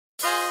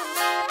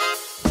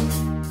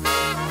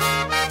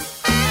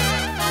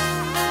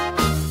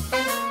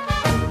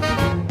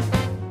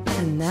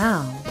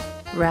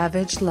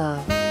Ravage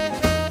Love.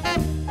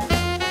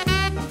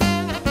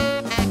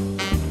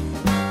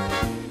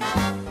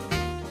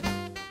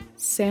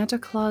 Santa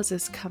Claus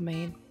is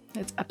coming.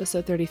 It's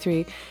episode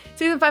 33.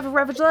 Season 5 of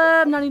Ravage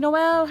Love. Naughty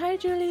Noel. Hi,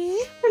 Julie.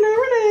 Hello,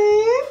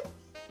 Renee.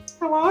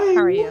 How are you?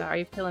 How are you? Are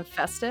you feeling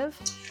festive?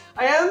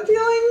 I am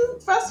feeling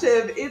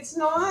festive. It's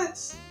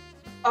not...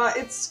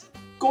 it's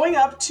going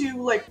up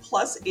to like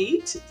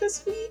 +8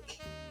 this week.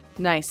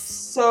 Nice.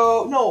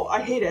 So, no,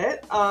 I hate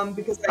it.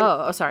 Because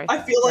sorry.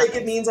 I feel like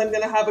it means I'm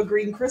going to have a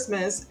green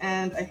Christmas,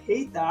 and I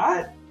hate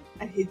that.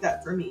 I hate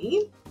that for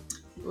me.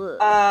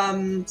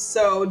 Ugh.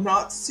 So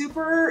not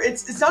super,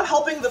 it's not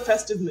helping the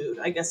festive mood,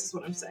 I guess is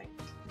what I'm saying.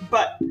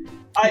 But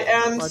I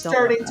am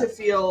starting to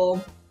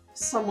feel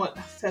somewhat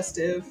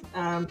festive,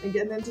 and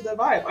getting into the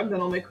vibe. I've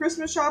done all my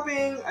Christmas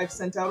shopping. I've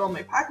sent out all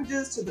my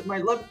packages to my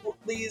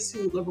lovelies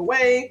who live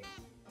away.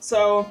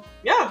 So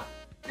yeah,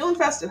 feeling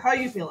festive. How are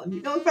you feeling?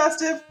 You feeling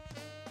festive?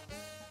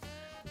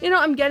 You know,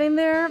 I'm getting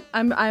there.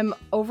 I'm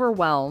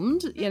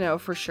overwhelmed,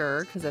 for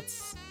sure, because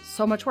it's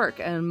so much work,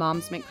 and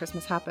moms make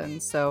Christmas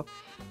happen. So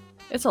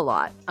it's a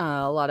lot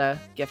of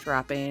gift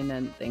wrapping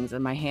and things,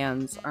 and my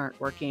hands aren't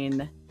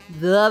working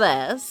the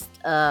best.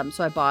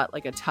 So I bought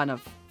like a ton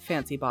of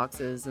fancy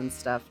boxes and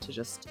stuff to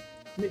just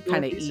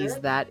kind of ease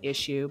that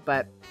issue.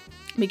 But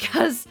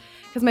because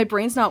my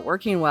brain's not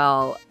working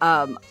well,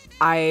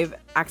 I've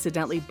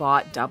accidentally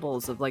bought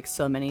doubles of like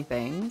so many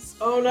things.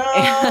 Oh no,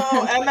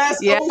 MS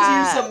owes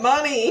you some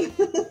money.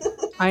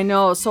 I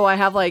know. So I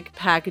have like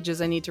packages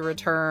I need to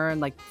return,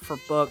 like for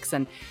books,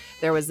 and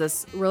there was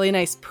this really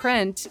nice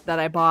print that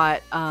I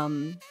bought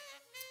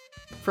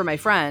for my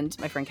friend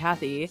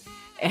Kathy,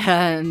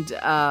 and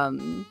I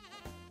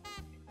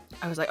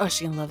was like, oh,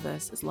 she's gonna love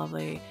this. It's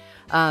lovely.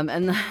 And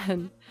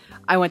then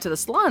I went to the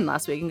salon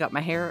last week and got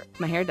my hair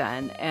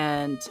done,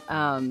 and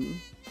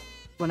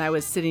when I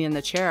was sitting in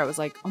the chair, I was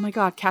like, oh my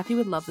God, Kathy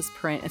would love this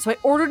print, and so I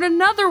ordered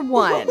another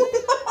one.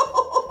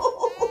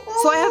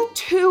 So I have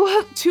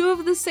two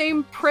of the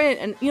same print,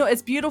 and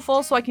it's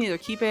beautiful, so I can either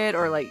keep it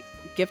or like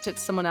gift it to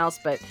someone else.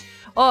 But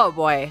oh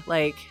boy,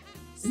 like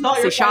it's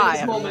not your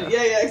finest moment.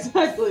 Yeah,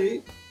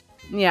 exactly.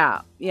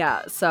 Yeah.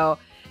 So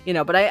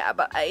but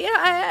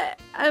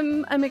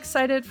I'm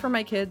excited for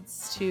my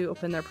kids to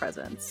open their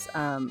presents.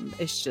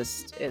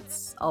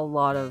 It's a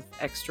lot of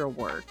extra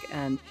work,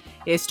 and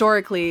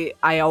historically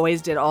I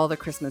always did all the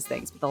Christmas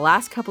things, but the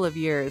last couple of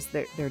years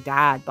their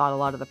dad bought a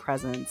lot of the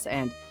presents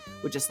and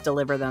would just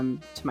deliver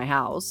them to my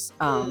house.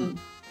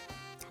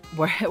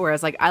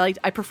 Whereas like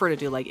I prefer to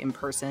do like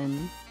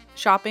in-person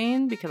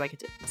shopping because I get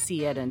to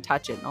see it and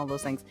touch it and all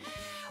those things.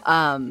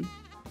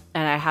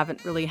 And I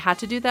haven't really had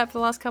to do that for the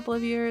last couple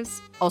of years.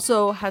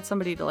 Also had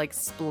somebody to like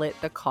split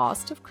the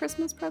cost of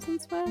Christmas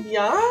presents with.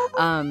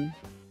 Yeah.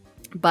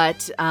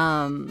 But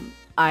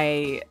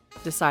I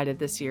decided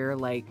this year,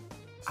 like,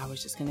 I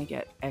was just going to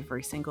get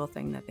every single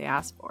thing that they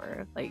asked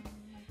for, like,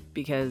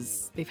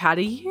 because they've had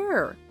a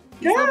year.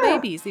 These little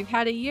babies, they've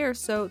had a year,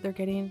 so they're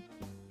getting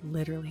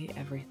literally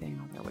everything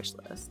on their wish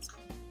list.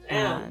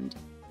 Damn. And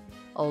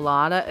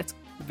it's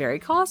very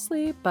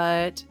costly,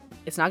 but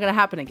it's not going to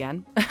happen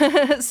again.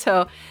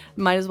 So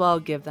might as well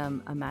give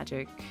them a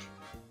magic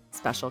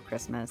special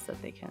Christmas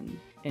that they can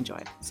enjoy.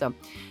 So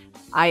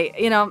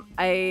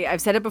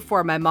I've said it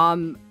before, my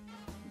mom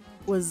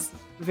was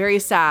very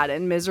sad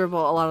and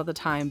miserable a lot of the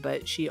time,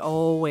 but she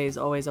always,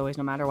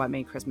 no matter what,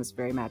 made Christmas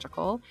very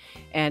magical.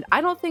 And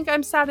I don't think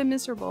I'm sad and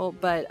miserable,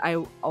 but I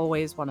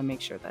always want to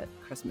make sure that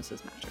Christmas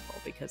is magical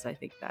because I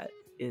think that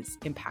is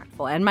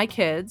impactful. And my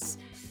kids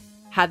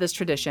had this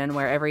tradition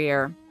where every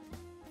year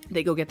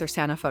they go get their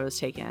Santa photos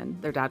taken.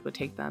 Their dad would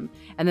take them.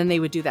 And then they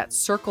would do that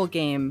circle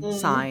game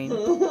sign.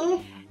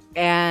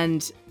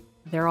 And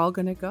they're all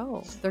going to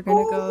go. They're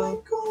going to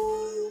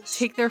go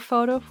take their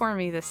photo for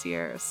me this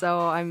year. So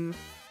I'm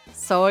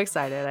so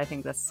excited. I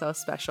think that's so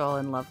special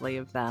and lovely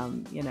of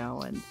them,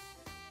 and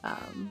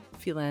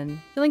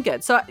feeling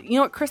good. So,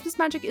 Christmas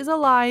magic is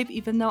alive,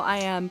 even though I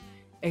am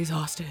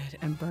exhausted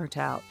and burnt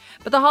out.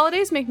 But the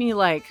holidays make me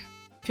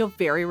feel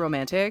very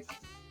romantic.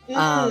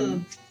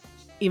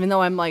 Even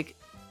though I'm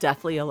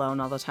deathly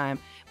alone all the time,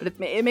 but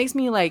it makes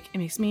me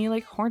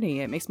horny.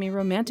 It makes me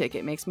romantic.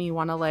 It makes me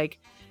want to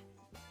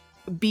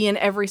be in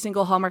every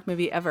single Hallmark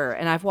movie ever.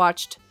 And I've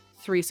watched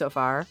 3 so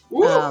far.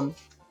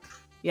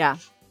 Yeah.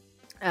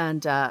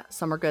 And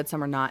some are good,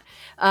 some are not.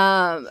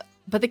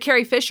 But the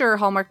Carrie Fisher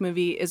Hallmark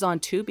movie is on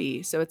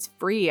Tubi, so it's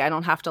free. I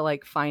don't have to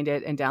find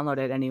it and download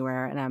it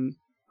anywhere, and I'm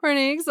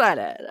pretty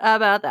excited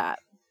about that.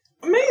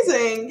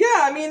 Amazing.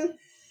 Yeah, I mean,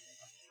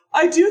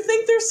 I do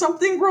think there's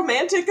something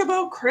romantic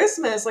about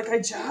Christmas. I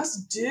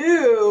just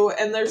do.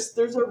 And there's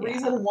a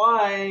reason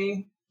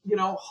why,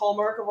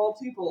 Hallmark of all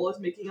people is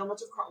making a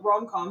bunch of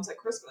rom-coms at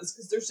Christmas.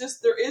 Because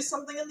there is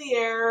something in the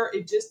air.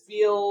 It just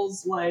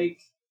feels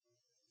like,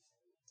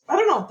 I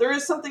don't know, there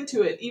is something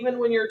to it. Even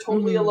when you're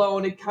totally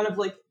alone, it kind of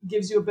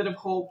gives you a bit of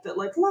hope that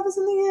love is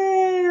in the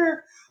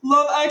air.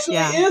 Love actually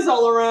is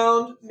all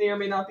around. May or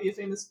may not be a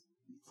famous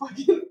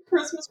fucking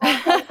Christmas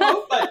rom-com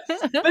quote, but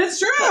it's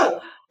true.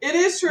 It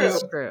is true.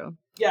 It's true.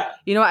 Yeah.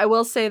 I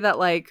will say that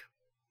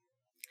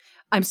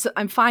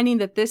I'm finding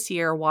that this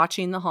year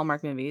watching the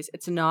Hallmark movies,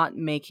 it's not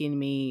making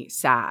me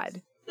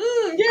sad.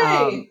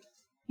 Yay!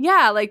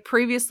 Yeah, like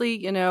previously,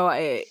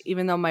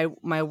 even though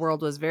my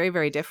world was very,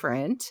 very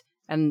different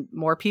and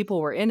more people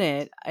were in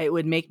it, it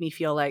would make me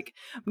feel like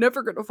I'm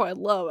never going to find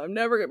love. I'm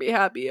never going to be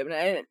happy.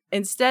 And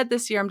instead,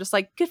 this year, I'm just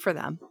like, good for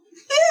them.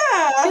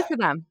 Yeah, Good for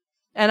them.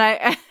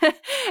 And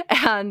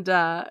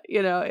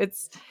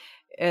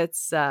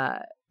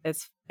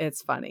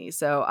it's funny.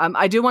 So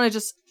I do want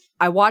to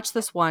I watched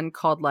this one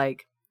called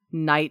like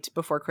Night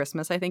Before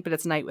Christmas, I think, but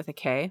it's Night with a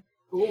K.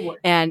 Ooh.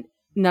 And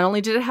not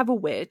only did it have a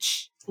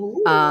witch,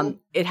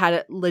 it had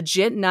a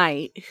legit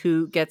knight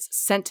who gets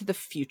sent to the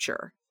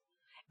future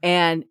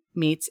and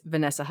meets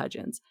Vanessa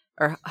Hudgens.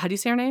 Or how do you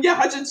say her name? Yeah,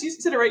 Hudgens. You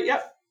said it right.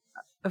 Yep.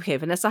 Okay,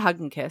 Vanessa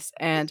Hudgens.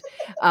 And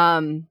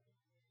and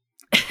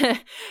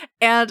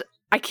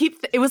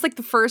it was like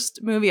the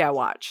first movie I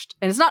watched.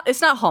 And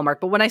it's not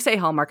Hallmark, but when I say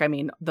Hallmark, I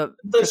mean the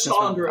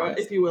genre,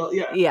 if you will.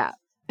 Yeah. Yeah.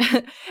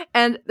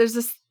 And there's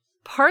this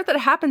part that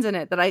happens in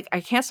it that I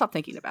can't stop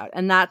thinking about.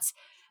 And that's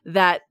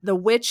that the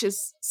witch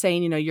is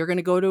saying, you're going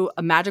to go to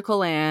a magical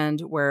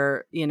land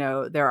where,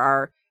 there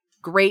are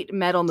great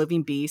metal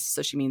moving beasts.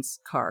 So she means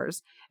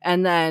cars.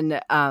 And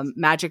then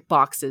magic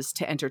boxes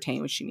to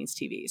entertain, which she means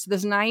TV. So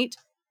this knight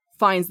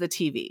finds the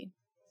TV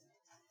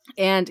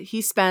and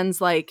he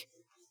spends like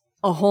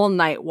a whole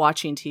night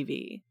watching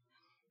TV.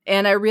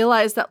 And I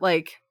realized that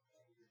like,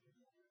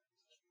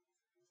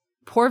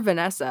 poor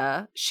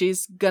Vanessa,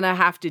 she's gonna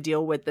have to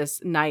deal with this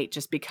knight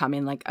just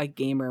becoming like a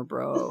gamer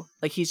bro.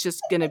 Like he's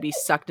just gonna be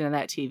sucked into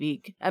that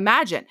TV.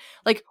 Imagine,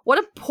 like, what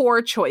a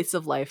poor choice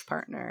of life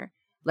partner.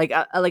 Like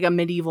a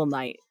medieval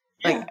knight.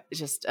 Like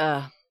just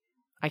I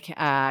can't.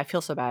 I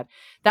feel so bad.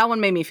 That one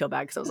made me feel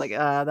bad because I was like,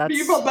 that's.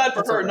 You felt bad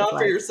for her, not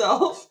for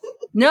yourself.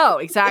 No,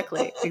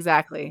 exactly.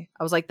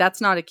 I was like,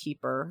 that's not a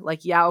keeper.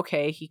 Like, yeah,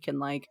 okay, he can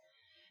like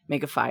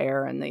make a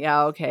fire, and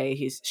yeah, okay,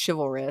 he's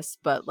chivalrous,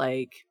 but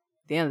like.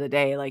 The end of the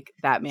day, like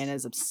that man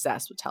is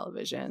obsessed with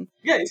television.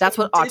 Yeah, that's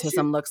what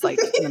autism looks like.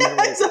 In the middle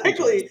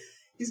exactly.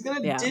 He's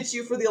gonna ditch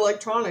you for the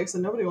electronics,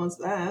 and nobody wants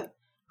that.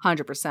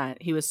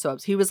 100%. He was so.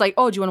 He was like,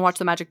 "Oh, do you want to watch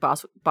the Magic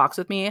Box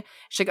with me?"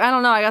 She's like, "I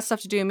don't know. I got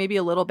stuff to do. Maybe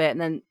a little bit." And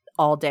then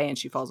all day, and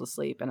she falls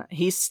asleep, and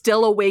he's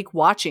still awake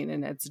watching,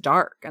 and it's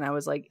dark. And I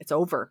was like, "It's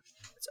over.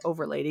 It's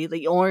over, lady."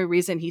 The only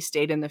reason he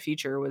stayed in the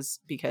future was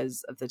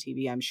because of the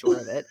TV. I'm sure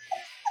of it.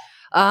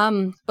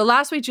 But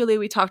last week, Julie,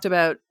 we talked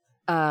about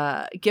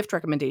gift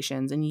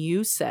recommendations, and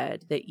you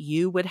said that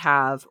you would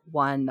have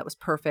one that was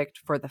perfect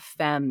for the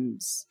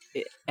Femmes,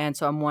 and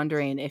so I'm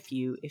wondering if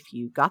you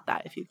got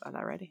that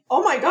ready.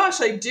 Oh my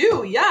gosh, I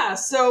do. Yeah.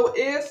 So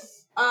if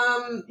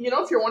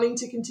if you're wanting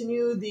to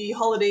continue the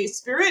holiday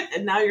spirit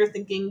and now you're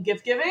thinking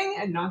gift giving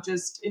and not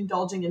just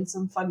indulging in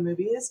some fun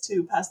movies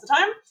to pass the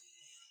time,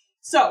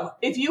 so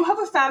if you have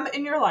a femme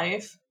in your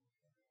life,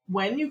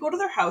 when you go to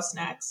their house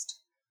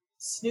next,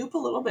 snoop a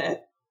little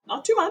bit,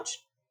 not too much,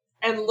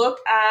 and look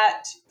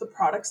at the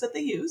products that they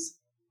use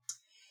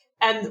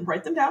and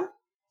write them down.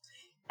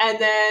 And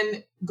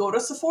then go to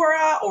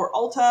Sephora or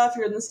Ulta if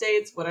you're in the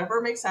States, whatever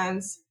makes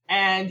sense.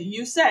 And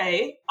you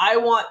say, I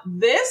want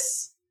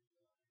this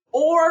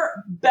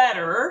or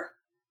better.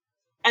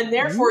 And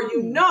therefore,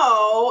 you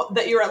know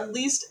that you're at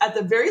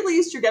the very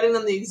least, you're getting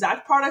them the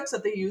exact products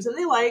that they use and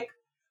they like.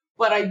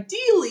 But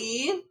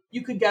ideally,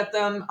 you could get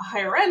them a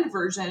higher end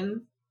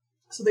version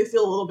so they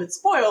feel a little bit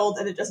spoiled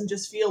and it doesn't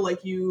just feel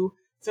like you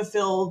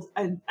fulfilled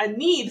a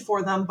need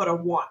for them, but a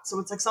want. So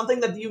it's like something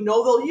that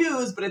they'll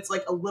use, but it's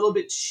like a little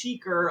bit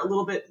chicer, a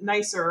little bit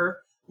nicer,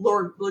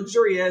 more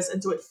luxurious,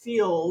 and so it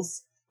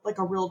feels like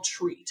a real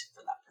treat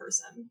for that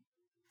person.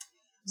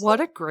 What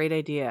a great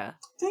idea.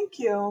 Thank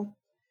you.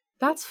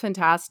 That's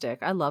fantastic.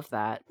 I love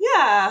that.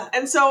 Yeah.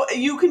 And so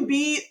you can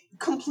be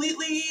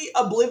completely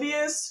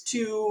oblivious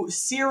to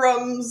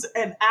serums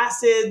and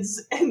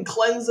acids and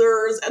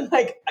cleansers and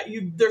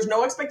there's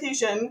no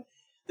expectation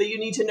that you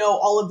need to know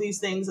all of these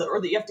things or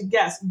that you have to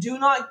guess. Do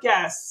not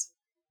guess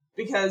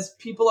because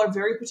people are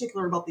very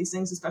particular about these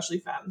things, especially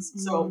femmes.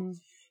 So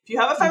if you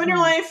have a femme in your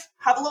life,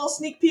 have a little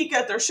sneak peek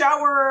at their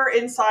shower,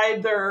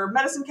 inside their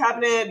medicine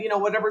cabinet,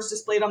 whatever's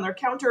displayed on their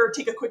counter.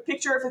 Take a quick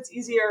picture if it's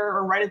easier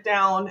or write it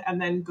down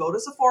and then go to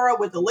Sephora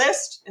with the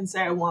list and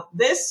say, I want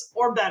this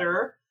or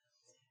better.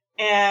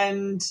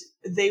 And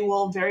they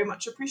will very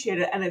much appreciate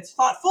it. And it's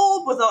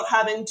thoughtful without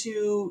having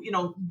to,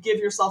 give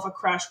yourself a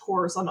crash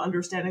course on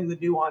understanding the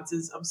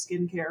nuances of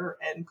skincare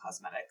and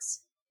cosmetics.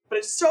 But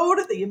it showed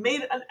that you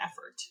made an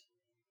effort.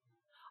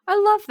 I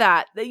love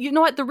that. You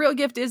know what? The real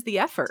gift is the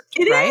effort.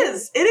 It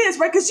is,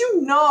 right? Because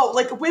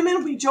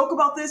women, we joke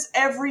about this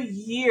every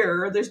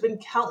year. There's been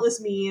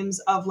countless memes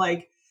of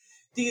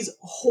these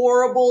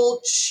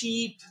horrible,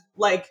 cheap,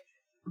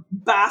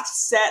 bath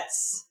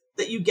sets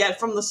that you get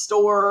from the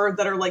store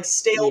that are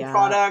stale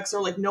products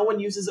or no one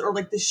uses it or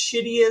the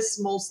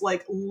shittiest, most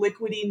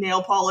liquidy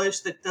nail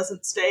polish that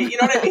doesn't stay. You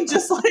know what I mean?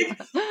 Just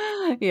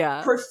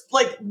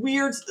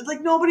weird,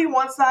 nobody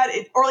wants that.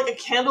 Or a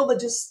candle that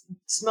just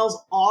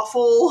smells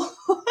awful.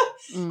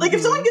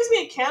 If someone gives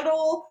me a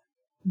candle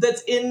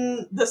that's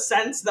in the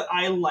sense that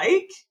I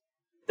like,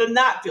 then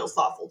that feels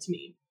thoughtful to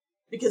me.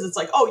 Because it's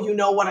like, oh, you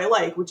know what I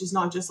like, which is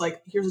not just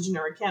like, here's a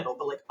generic candle,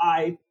 but like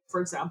I,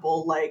 for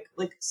example, like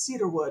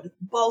cedarwood,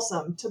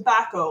 balsam,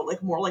 tobacco,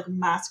 like more like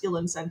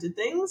masculine scented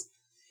things.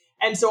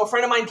 And so a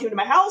friend of mine came to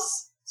my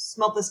house,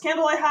 smelled this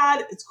candle I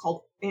had. It's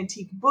called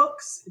Antique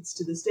Books. It's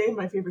to this day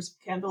my favorite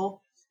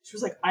candle. She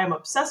was like, I am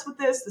obsessed with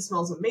this. This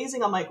smells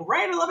amazing. I'm like,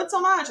 right, I love it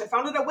so much. I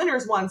found it at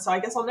Winners once, so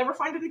I guess I'll never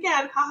find it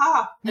again. Ha ha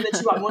ha. And then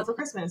she bought me one for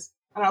Christmas.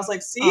 And I was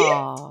like, see?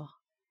 Aww.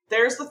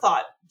 There's the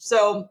thought.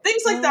 So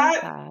things like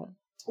that.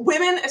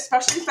 Women,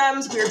 especially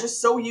femmes, we are just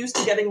so used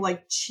to getting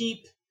like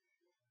cheap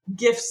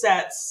gift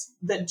sets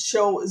that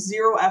show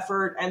zero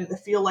effort and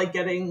feel like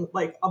getting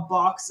like a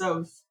box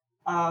of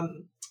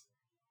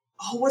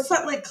what's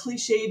that like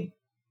cliched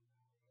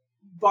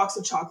box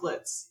of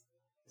chocolates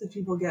that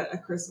people get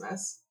at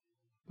Christmas?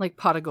 Like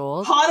pot of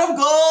gold? Pot of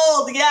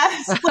gold,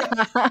 yes. Like,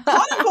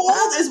 pot of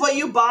gold is what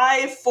you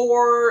buy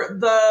for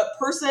the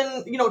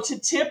person, you know, to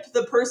tip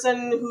the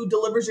person who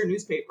delivers your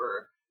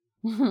newspaper.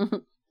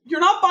 You're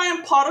not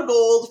buying pot of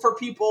gold for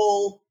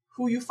people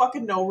who you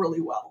fucking know really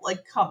well.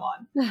 Like, come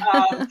on.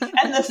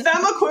 And the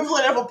femme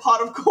equivalent of a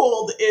pot of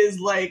gold is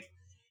like,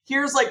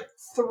 here's like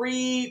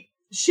 3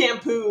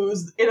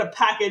 shampoos in a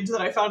package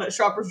that I found at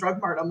Shoppers Drug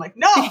Mart. I'm like,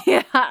 no!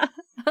 Yeah.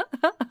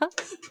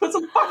 Put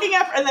some fucking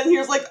effort. And then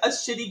here's like a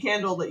shitty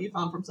candle that you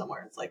found from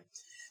somewhere. It's like,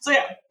 so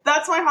yeah,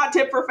 that's my hot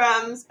tip for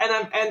femmes.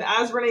 And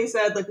as Renee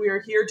said, like, we are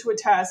here to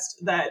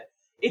attest that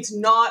it's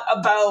not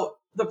about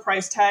the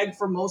price tag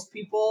for most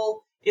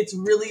people. It's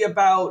really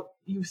about,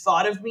 you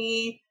thought of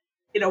me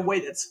in a way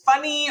that's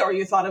funny, or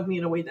you thought of me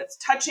in a way that's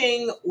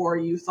touching, or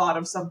you thought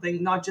of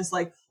something not just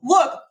like,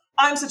 look,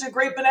 I'm such a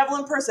great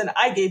benevolent person,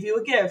 I gave you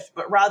a gift,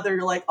 but rather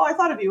you're like, oh, I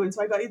thought of you, and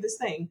so I got you this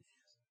thing.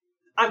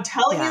 I'm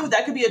telling you,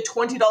 that could be a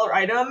 $20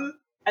 item,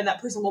 and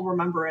that person will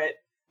remember it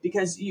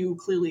because you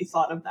clearly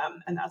thought of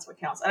them, and that's what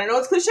counts. And I know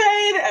it's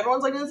cliched,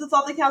 everyone's like, it's the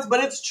thought that counts,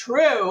 but it's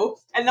true.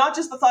 And not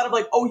just the thought of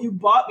like, oh, you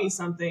bought me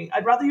something.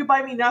 I'd rather you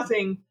buy me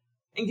nothing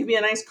and give me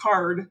a nice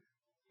card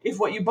if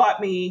what you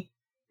bought me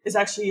is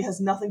actually has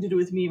nothing to do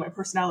with me, my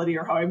personality,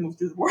 or how I move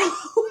through the world.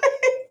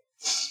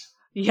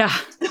 Yeah.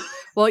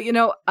 Well, you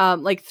know,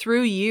 like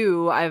through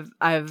you,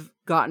 I've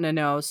gotten to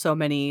know so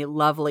many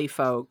lovely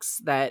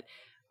folks that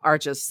are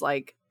just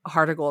like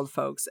heart of gold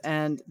folks,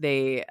 and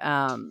they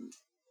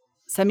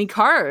sent me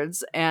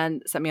cards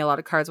and sent me a lot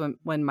of cards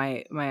when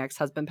my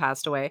ex-husband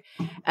passed away,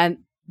 and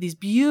these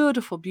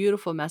beautiful,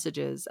 beautiful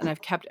messages, and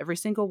I've kept every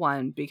single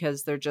one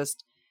because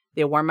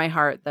they warm my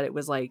heart that it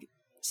was like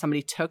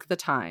somebody took the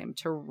time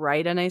to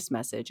write a nice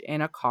message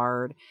in a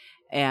card.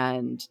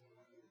 And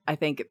I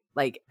think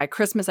like at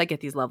Christmas, I get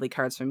these lovely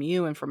cards from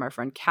you and from our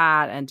friend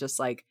Kat, and just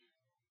like,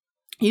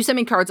 you send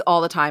me cards all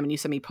the time, and you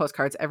send me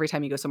postcards every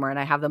time you go somewhere, and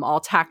I have them all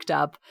tacked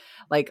up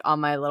like on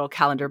my little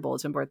calendar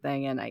bulletin board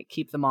thing, and I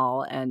keep them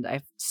all. And I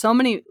have so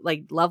many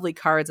like lovely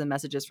cards and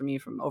messages from you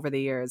from over the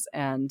years.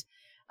 And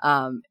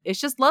it's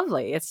just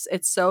lovely. It's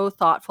so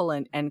thoughtful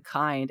and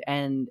kind,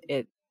 and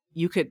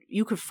you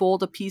could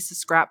fold a piece of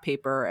scrap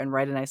paper and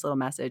write a nice little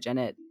message, and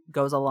it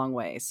goes a long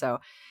way. So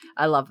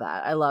I love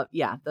that.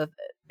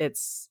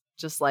 It's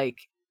just like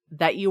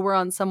that you were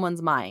on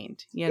someone's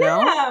mind, you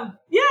know?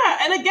 Yeah.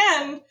 And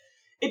again,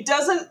 it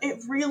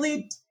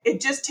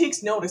just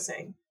takes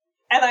noticing.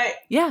 And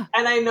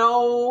I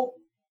know,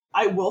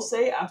 I will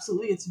say,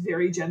 absolutely, it's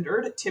very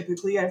gendered.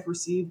 Typically, I've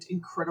received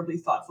incredibly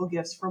thoughtful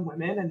gifts from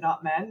women and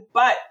not men.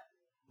 But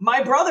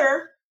my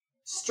brother,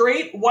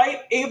 straight,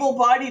 white,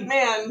 able-bodied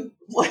man,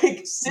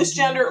 like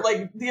cisgender,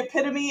 like the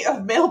epitome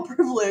of male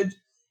privilege,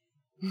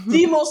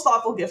 the most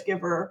thoughtful gift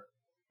giver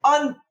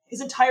on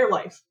his entire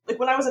life. Like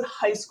when I was in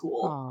high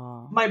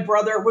school, my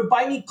brother would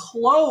buy me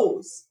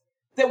clothes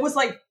that was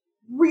like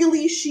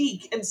really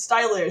chic and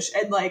stylish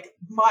and like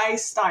my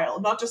style,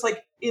 not just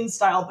like in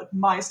style, but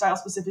my style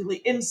specifically,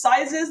 in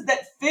sizes that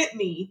fit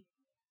me.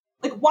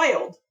 Like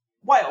wild.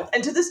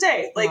 And to this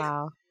day, like,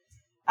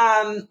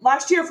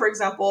 last year, for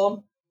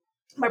example,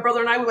 my brother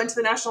and I, we went to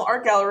the National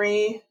Art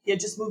Gallery. He had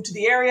just moved to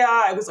the area.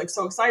 I was like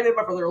so excited.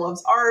 My brother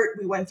loves art.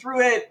 We went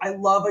through it. I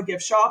love a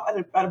gift shop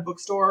at a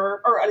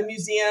bookstore or at a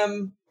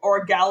museum or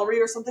a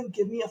gallery or something.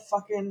 Give me a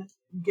fucking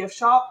gift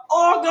shop.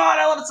 Oh God,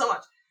 I love it so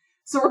much.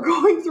 So we're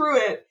going through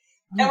it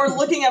and we're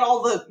looking at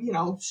all the, you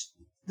know,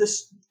 the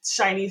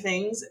shiny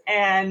things.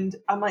 And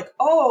I'm like,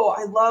 oh,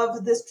 I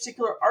love this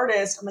particular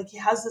artist. I'm like, he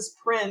has this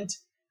print,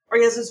 or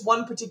he has this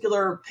one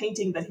particular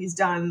painting that he's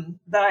done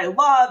that I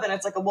love. And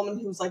it's like a woman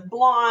who's like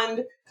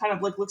blonde, kind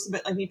of like looks a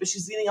bit like me, but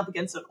she's leaning up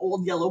against an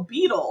old yellow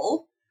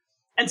beetle.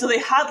 And so they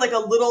had like a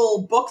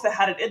little book that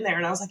had it in there.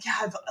 And I was like,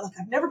 yeah,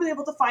 I've never been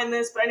able to find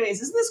this. But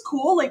anyways, isn't this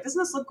cool? Like, doesn't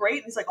this look great?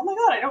 And he's like, oh my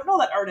God, I don't know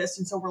that artist.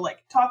 And so we're like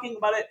talking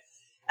about it.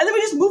 And then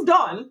we just moved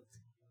on.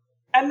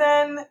 And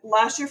then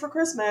last year for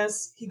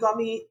Christmas, he got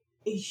me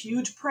a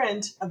huge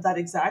print of that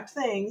exact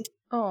thing.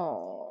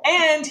 Oh.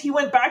 And he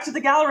went back to the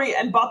gallery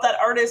and bought that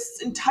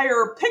artist's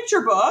entire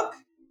picture book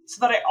so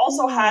that I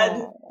also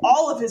had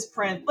all of his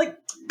print. Like,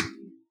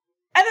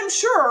 and And I'm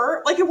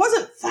sure, like, it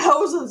wasn't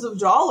thousands of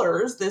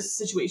dollars, this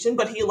situation,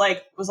 but he,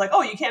 like, was like,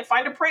 oh, you can't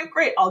find a print?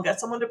 Great, I'll get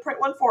someone to print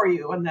one for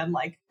you. And then,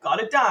 like,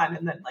 got it done.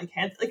 And then, like,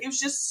 it was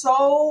just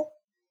so,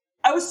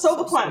 I was so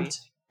verklempt. Sweet.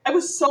 I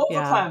was so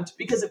verklempt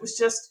because it was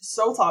just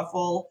so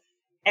thoughtful.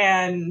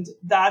 And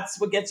that's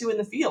what gets you in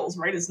the feels,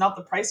 right? It's not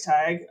the price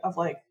tag of,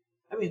 like,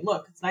 I mean,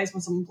 look, it's nice when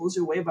someone blows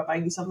you away by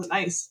buying you something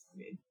nice. I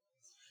mean,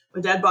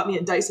 my dad bought me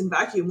a Dyson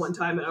vacuum one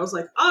time and I was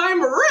like,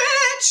 I'm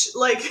rich!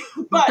 Like,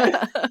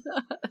 but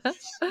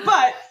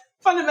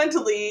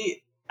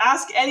fundamentally,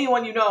 ask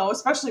anyone you know,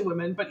 especially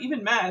women, but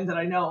even men that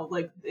I know,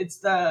 like,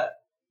 it's not,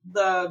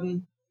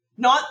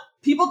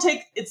 people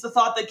take, it's the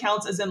thought that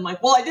counts, as in,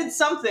 like, well, I did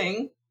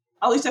something,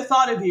 at least I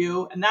thought of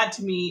you, and that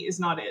to me is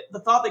not it. The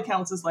thought that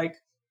counts is, like,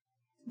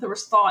 there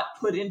was thought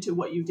put into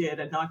what you did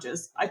and not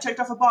just, I checked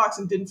off a box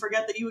and didn't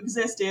forget that you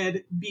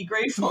existed, be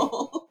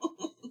grateful.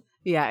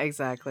 Yeah,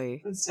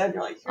 exactly. Instead,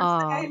 you're like, here's the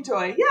thing I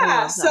enjoy.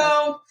 Yeah,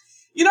 so,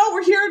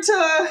 we're here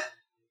to,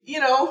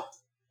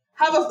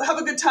 have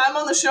a good time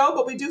on the show,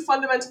 but we do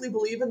fundamentally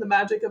believe in the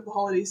magic of the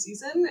holiday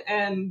season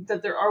and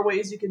that there are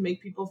ways you can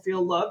make people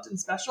feel loved and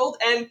special.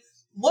 And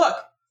look,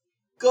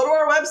 go to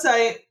our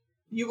website.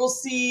 You will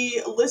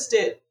see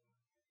listed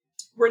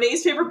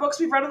Renee's favorite books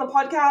we've read on the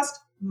podcast,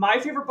 my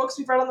favorite books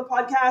we've read on the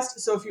podcast.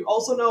 So if you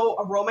also know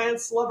a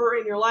romance lover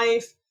in your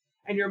life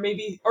and you're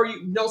or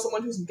you know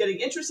someone who's getting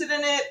interested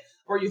in it,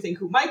 or you think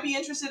who might be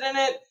interested in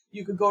it,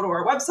 you could go to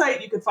our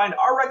website. You could find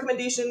our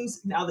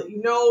recommendations. Now that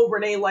you know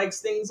Renee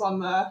likes things on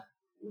the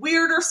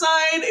weirder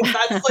side, if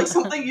that's like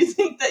something you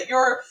think that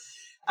your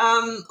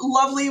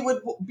lovely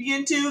would be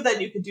into, then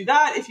you could do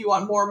that. If you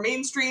want more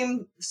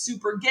mainstream,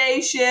 super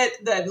gay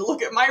shit, then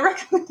look at my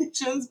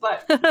recommendations.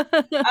 But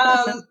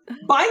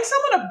buying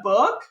someone a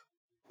book,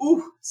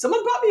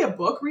 someone bought me a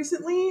book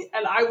recently,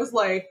 and I was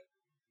like,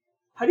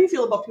 how do you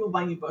feel about people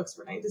buying you books,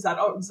 Renee? Does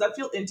that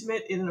feel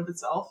intimate in and of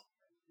itself?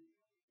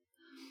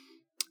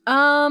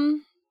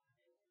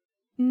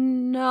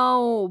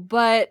 No,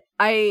 but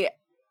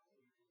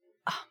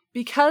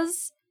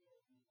because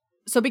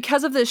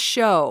of this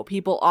show,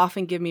 people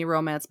often give me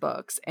romance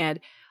books, and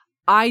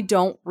I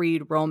don't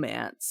read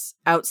romance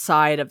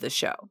outside of the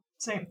show.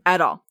 Same.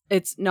 At all.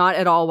 It's not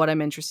at all what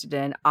I'm interested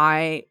in.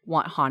 I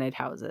want haunted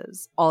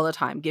houses all the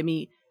time. Give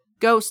me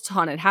ghosts,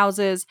 haunted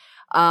houses.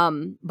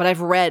 But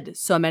I've read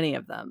so many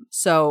of them.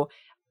 So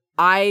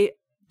I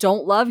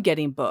don't love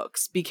getting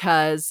books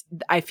because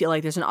I feel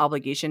like there's an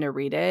obligation to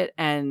read it.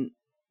 And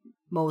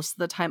most of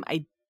the time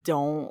I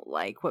don't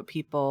like what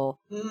people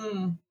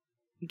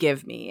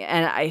give me.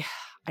 And I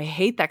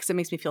hate that because it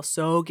makes me feel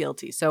so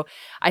guilty. So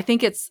I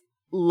think it's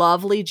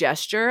lovely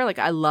gesture. Like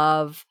I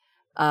love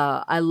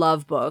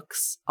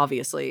books,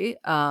 obviously.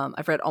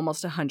 I've read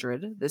almost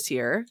 100 this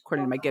year,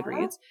 according to my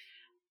Goodreads.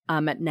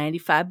 I'm at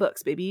 95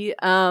 books, baby.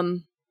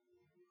 And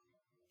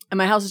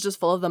my house is just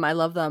full of them. I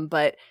love them.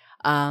 But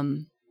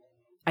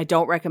I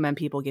don't recommend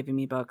people giving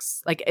me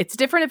books. Like it's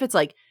different if it's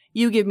like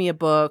you give me a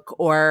book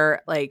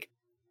or like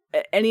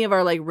any of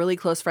our like really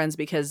close friends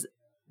because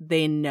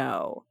they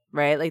know,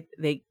 right? Like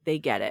they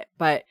get it.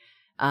 But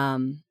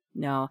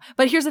no.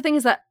 But here's the thing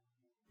is that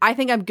I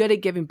think I'm good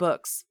at giving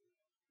books.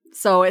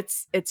 So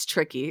it's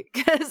tricky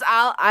because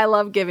I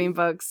love giving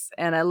books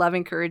and I love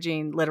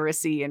encouraging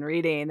literacy and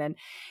reading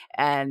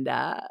and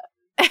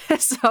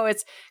so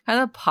it's kind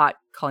of a pot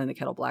calling the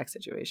kettle black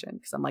situation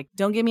because I'm like,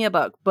 don't give me a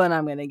book, but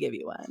I'm going to give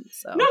you one.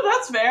 So no,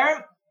 that's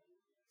fair.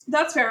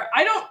 That's fair.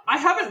 I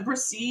haven't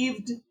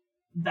received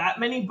that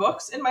many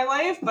books in my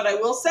life, but I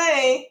will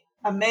say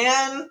a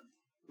man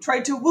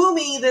tried to woo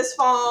me this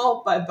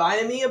fall by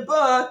buying me a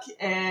book,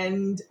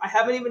 and I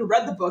haven't even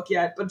read the book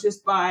yet, but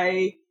just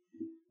by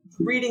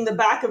reading the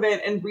back of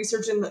it and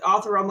researching the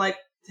author, I'm like,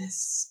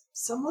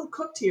 someone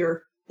cooked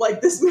here.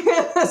 Like this man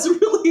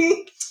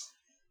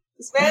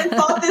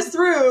thought this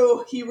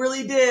through. He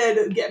really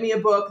did get me a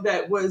book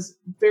that was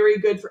very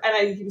good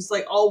he was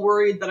like all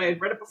worried that I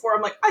had read it before.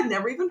 I'm like, I'd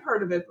never even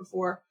heard of it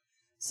before.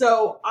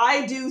 So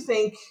I do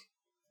think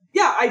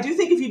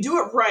if you do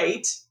it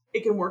right,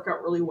 it can work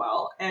out really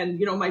well. And,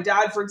 my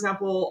dad, for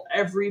example,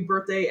 every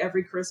birthday,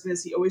 every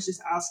Christmas, he always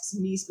just asks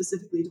me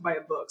specifically to buy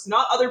him books,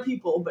 not other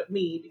people, but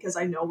me, because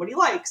I know what he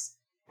likes.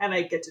 And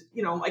I get to,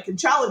 I can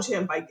challenge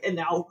him and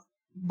now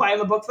buy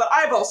him a book that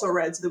I've also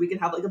read so that we can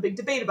have like a big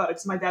debate about it.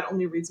 Because my dad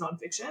only reads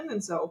nonfiction.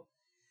 And so,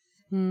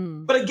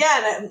 but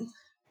again,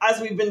 as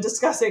we've been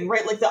discussing,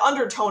 right, like the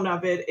undertone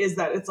of it is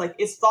that it's like,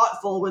 it's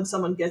thoughtful when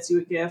someone gets you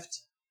a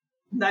gift.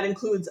 That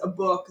includes a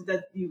book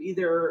that you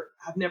either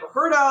have never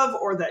heard of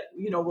or that,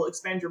 will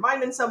expand your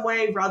mind in some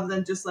way rather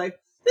than just like,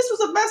 this was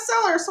a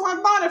bestseller, so I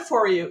bought it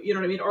for you. You know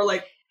what I mean? Or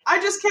like,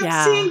 I just kept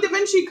seeing Da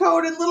Vinci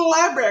Code in little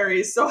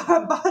libraries, so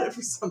I bought it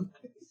for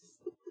somebody.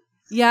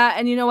 Yeah,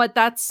 and you know what?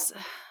 That's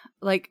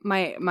like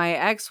my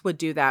ex would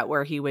do that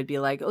where he would be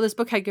like, oh, this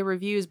book had good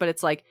reviews, but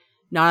it's like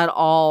not at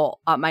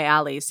all up my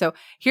alley. So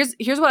here's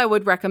what I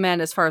would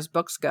recommend as far as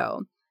books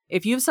go.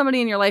 If you have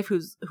somebody in your life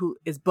who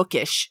is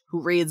bookish,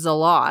 who reads a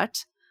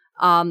lot,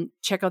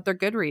 check out their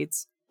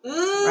Goodreads,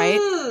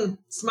 right?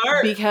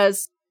 Smart.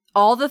 Because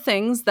all the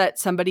things that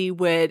somebody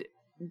would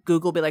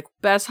Google, be like,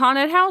 best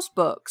haunted house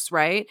books,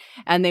 right?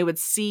 And they would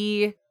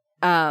see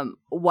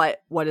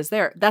what is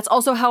there. That's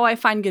also how I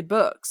find good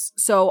books.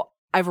 So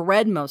I've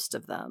read most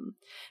of them.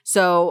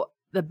 So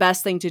the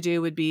best thing to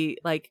do would be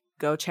like,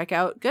 go check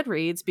out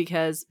Goodreads,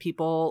 because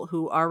people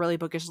who are really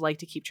bookish like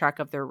to keep track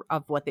of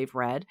what they've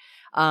read.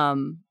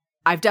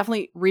 I've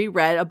definitely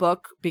reread a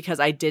book because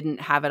I didn't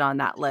have it on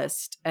that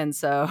list. And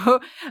so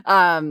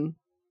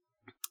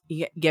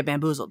you get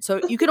bamboozled.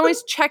 So you can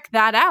always check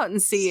that out and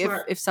see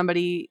if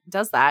somebody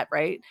does that,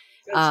 right?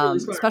 That's really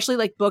smart. Especially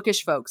like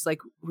bookish folks. Like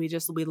we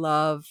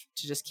love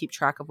to just keep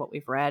track of what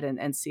we've read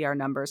and see our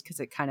numbers, because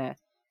it kind of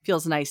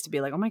feels nice to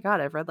be like, oh my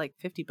God, I've read like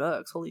 50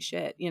 books. Holy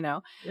shit, you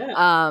know?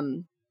 Yeah.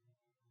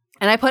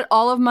 And I put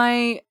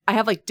I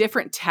have like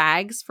different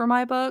tags for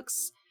my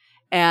books.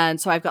 And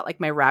so I've got like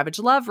my Ravage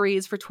Love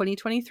reads for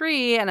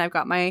 2023, and I've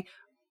got my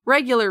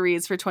regular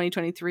reads for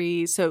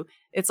 2023. So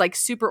it's like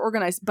super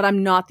organized, but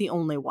I'm not the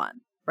only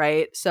one,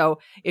 right? So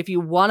if you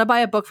want to buy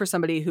a book for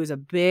somebody who's a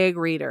big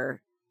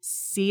reader,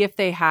 see if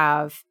they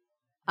have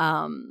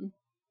a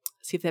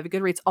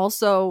Goodreads.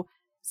 Also,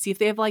 see if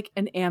they have like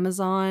an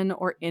Amazon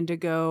or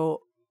Indigo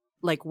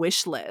like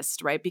wish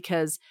list, right?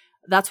 Because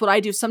that's what I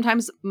do.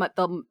 Sometimes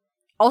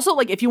also,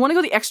 like, if you want to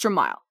go the extra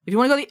mile,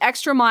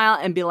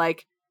 and be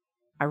like,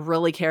 I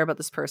really care about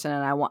this person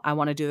and I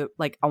want to do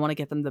I want to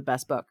get them the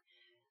best book.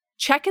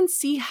 Check and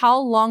see how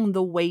long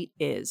the wait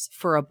is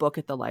for a book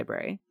at the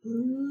library.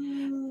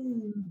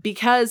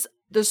 Because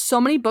there's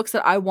so many books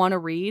that I want to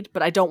read,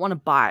 but I don't want to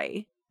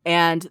buy.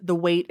 And the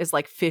wait is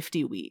like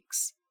 50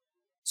 weeks.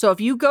 So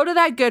if you go to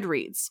that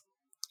Goodreads,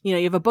 you know,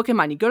 you have a book in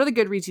mind, you go to the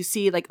Goodreads, you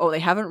see like, oh, they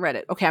haven't read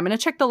it. Okay, I'm going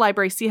to check the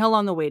library, see how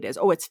long the wait is.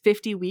 Oh, it's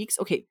 50 weeks.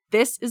 Okay,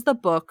 this is the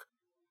book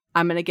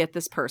I'm going to get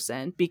this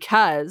person,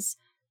 because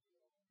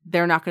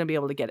they're not going to be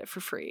able to get it for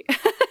free.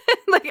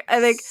 Like,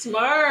 I think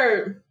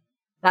smart.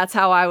 That's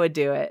how I would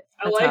do it.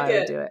 I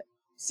would do it.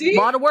 See? A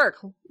lot of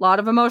work, a lot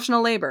of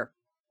emotional labor.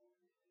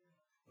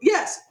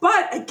 Yes,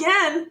 but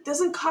again,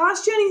 doesn't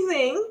cost you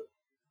anything.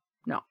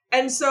 No.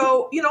 And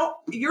so, you know,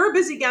 you're a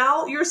busy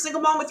gal. You're a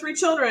single mom with 3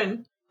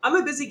 children. I'm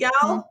a busy gal.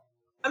 Mm-hmm.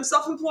 I'm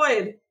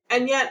self-employed.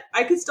 And yet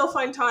I could still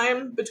find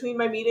time between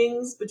my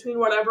meetings, between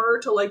whatever,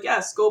 to like,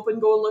 scope and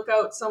go and look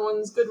out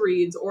someone's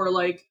Goodreads, or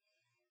like,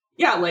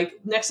 like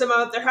next time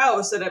I'm at their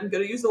house and I'm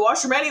going to use the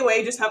washroom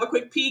anyway, just have a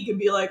quick peek and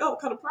be like, oh, what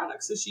kind of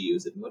products does she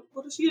use? And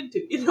what is she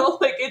into? You know,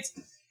 like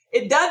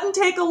it doesn't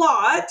take a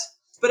lot,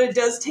 but it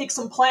does take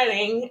some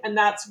planning. And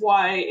that's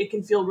why it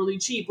can feel really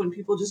cheap when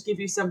people just give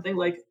you something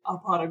like a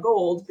pot of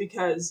gold,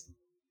 because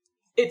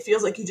it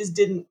feels like you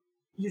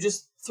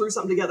just threw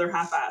something together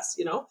half-assed,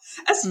 you know,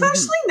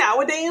 especially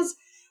nowadays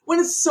when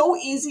it's so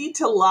easy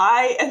to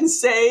lie and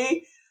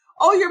say,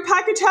 oh, your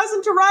package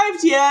hasn't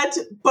arrived yet,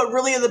 but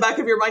really in the back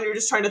of your mind, you're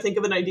just trying to think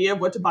of an idea of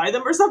what to buy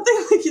them or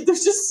something. Like,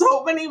 there's just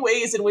so many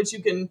ways in which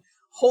you can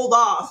hold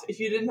off if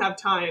you didn't have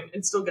time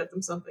and still get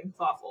them something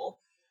thoughtful.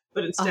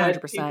 But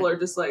instead, 100%. People are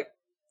just like,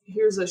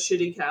 here's a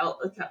shitty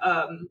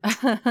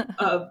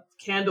a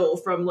candle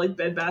from like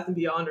Bed Bath &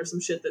 Beyond or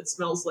some shit that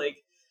smells like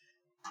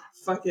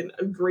fucking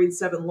a grade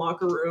 7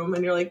 locker room.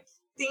 And you're like,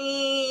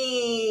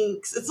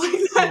 thanks. It's like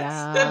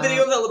that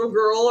video of that little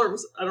girl, or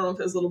I don't know if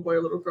it's a little boy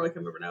or little girl, I can't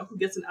remember now, who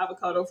gets an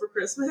avocado for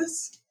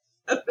Christmas.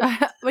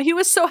 But he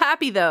was so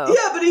happy though.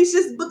 Yeah, but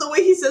the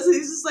way he says it,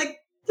 he's just like,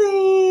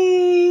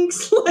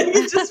 thanks. Like,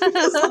 it just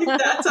feels like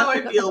that's how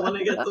I feel when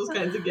I get those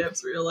kinds of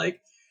gifts, where you're like,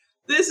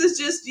 this is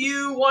just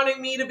you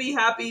wanting me to be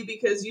happy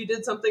because you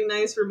did something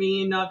nice for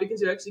me, not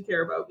because you actually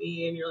care about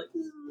me. And you're like,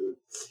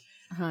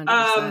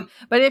 100%.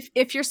 But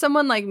if you're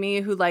someone like me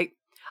who like,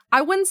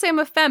 I wouldn't say I'm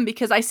a femme,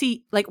 because I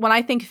see, like, when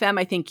I think femme,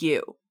 I think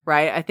you,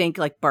 right? I think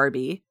like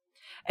Barbie,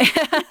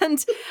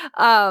 and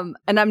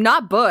I'm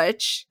not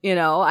butch, you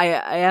know, I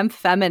am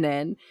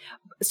feminine.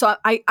 So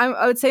I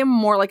would say I'm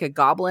more like a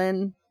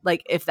goblin,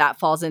 like if that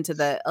falls into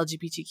the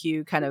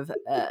LGBTQ kind of,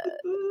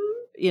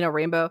 you know,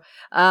 rainbow.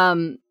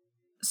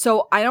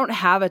 So I don't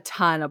have a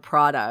ton of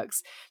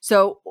products.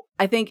 So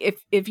I think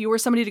if you were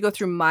somebody to go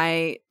through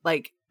my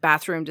like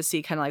bathroom to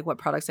see kind of like what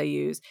products I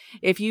use,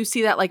 if you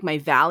see that like my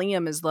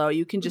Valium is low,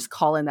 you can just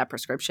call in that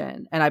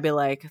prescription, and I'd be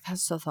like,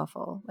 that's so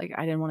thoughtful. Like,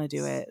 I didn't want to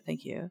do it.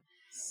 Thank you.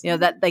 You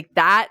know,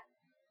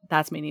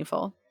 that's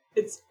meaningful.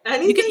 It's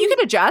anything. You can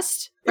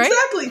adjust, right?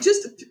 Exactly.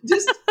 Just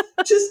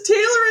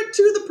tailor it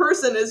to the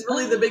person is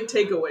really the big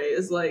takeaway,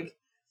 is like,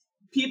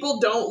 people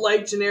don't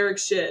like generic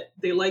shit.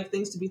 They like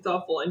things to be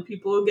thoughtful, and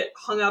people get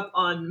hung up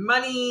on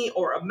money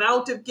or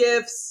amount of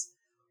gifts.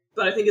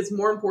 But I think it's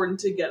more important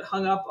to get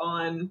hung up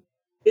on,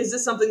 is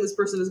this something this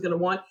person is going to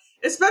want?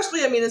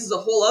 Especially, I mean, this is a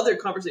whole other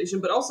conversation,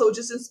 but also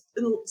just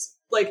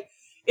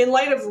in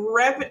light of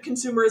rampant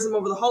consumerism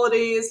over the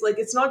holidays, like,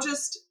 it's not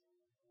just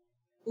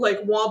like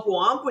womp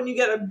womp when you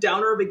get a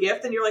downer of a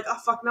gift and you're like, oh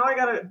fuck, now I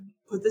gotta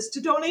put this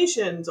to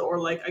donations, or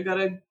like, I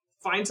gotta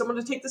find someone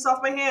to take this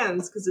off my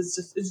hands because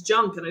it's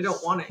junk and I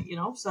don't want it, you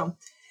know? So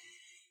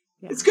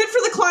It's good for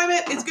the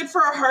climate. It's good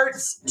for our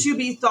hearts to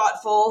be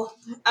thoughtful.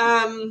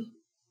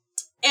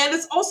 And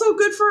it's also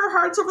good for our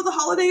hearts over the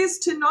holidays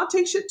to not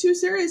take shit too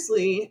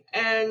seriously.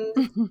 And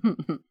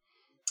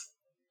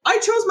I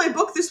chose my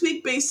book this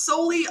week based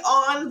solely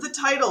on the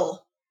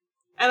title.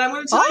 And I'm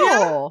going to tell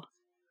you,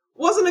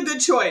 wasn't a good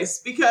choice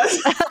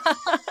because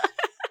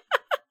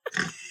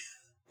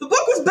the book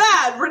was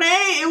bad,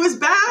 Renee. It was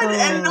bad,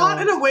 and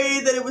not in a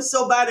way that it was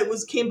so bad it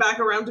came back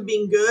around to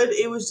being good.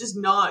 It was just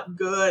not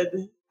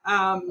good.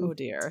 Oh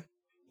dear.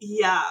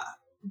 Yeah,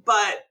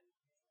 but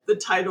the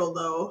title,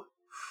 though.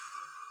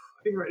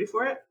 Are you ready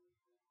for it?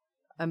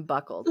 I'm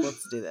buckled.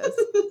 Let's do this.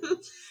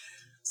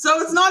 So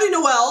it's Naughty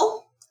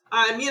Noel.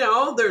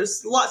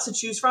 There's lots to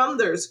choose from.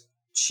 There's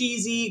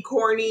cheesy,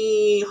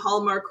 corny,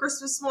 Hallmark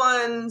Christmas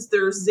ones.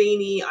 There's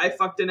zany, I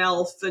fucked an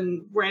elf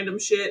and random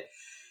shit.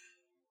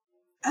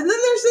 And then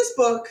there's this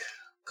book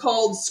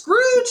called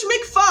Scrooge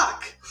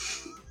McFuck.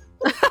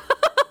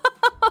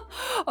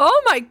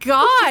 Oh my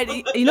God.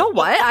 You know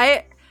what?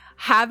 I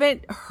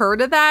haven't heard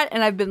of that,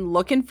 and I've been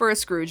looking for a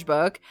Scrooge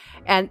book,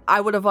 and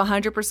I would have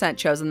 100%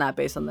 chosen that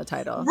based on the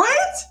title.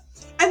 Right?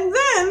 And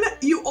then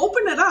you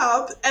open it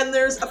up, and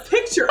there's a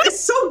picture. It's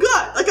so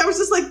good. Like, I was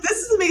just like, this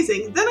is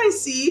amazing. Then I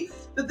see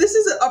that this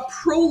is a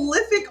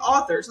prolific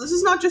author. So this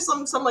is not just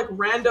some like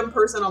random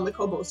person on the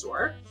Kobo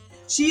store.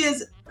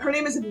 Her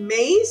name is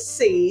May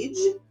Sage,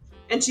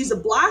 and she's a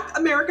Black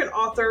American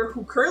author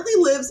who currently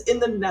lives in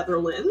the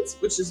Netherlands,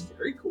 which is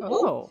very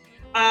cool.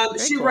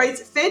 She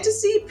writes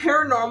fantasy,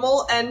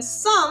 paranormal, and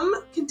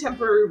some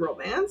contemporary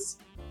romance.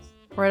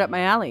 Right up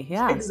my alley,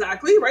 yeah.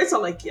 Exactly, right? So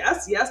I'm like,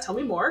 yes, tell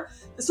me more.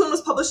 This one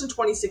was published in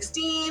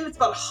 2016. It's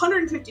about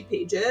 150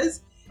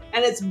 pages,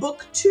 and it's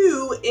book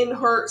 2 in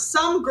her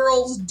Some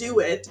Girls Do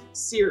It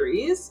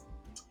series.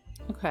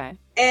 Okay.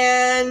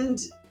 And,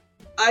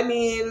 I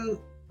mean,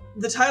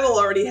 the title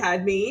already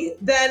had me.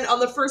 Then on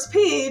the first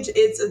page,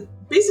 it's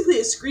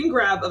basically a screen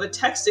grab of a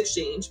text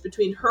exchange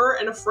between her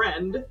and a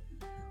friend,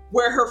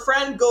 where her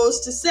friend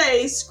goes to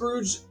say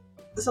Scrooge,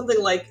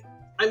 something like,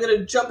 I'm going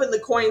to jump in the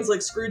coins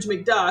like Scrooge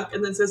McDuck,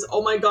 and then says,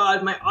 oh my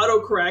God, my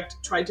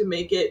autocorrect tried to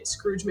make it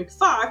Scrooge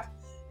McFuck,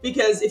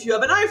 because if you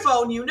have an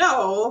iPhone, you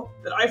know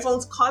that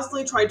iPhones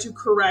constantly try to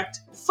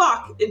correct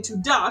fuck into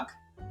duck,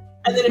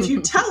 and then if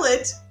you tell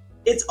it,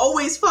 it's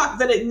always fuck,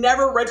 then it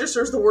never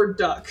registers the word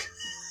duck.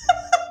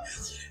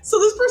 So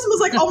this person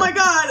was like, oh my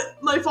God,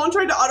 my phone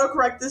tried to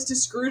autocorrect this to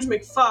Scrooge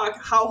McFuck,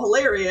 how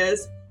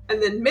hilarious.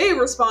 And then May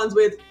responds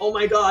with, oh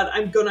my God,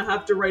 I'm gonna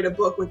have to write a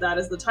book with that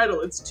as the title.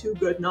 It's too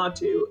good not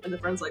to. And the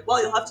friend's like,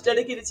 well, you'll have to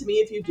dedicate it to me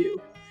if you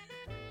do.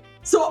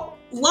 So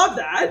love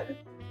that.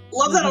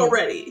 Love that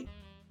already.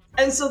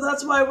 And so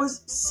that's why I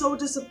was so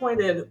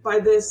disappointed by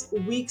this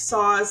weak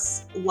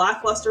sauce,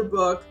 lackluster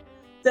book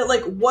that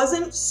like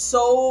wasn't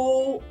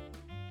so...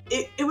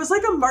 It was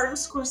like a Martin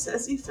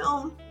Scorsese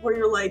film where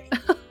you're like,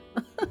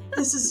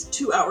 this is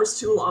 2 hours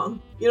too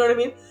long. You know what I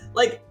mean?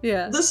 Like,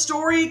 the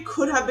story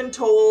could have been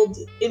told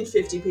in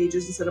 50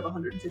 pages instead of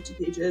 150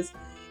 pages.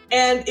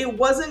 And it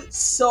wasn't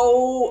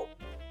so,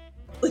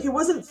 like, it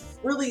wasn't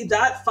really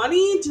that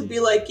funny to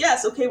be like,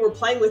 yes, okay, we're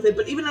playing with it.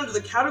 But even under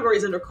the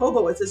categories under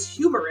Kobo, it says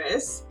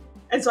humorous.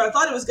 And so I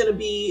thought it was going to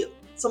be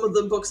some of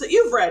the books that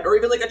you've read, or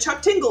even like a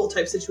Chuck Tingle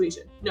type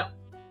situation. No.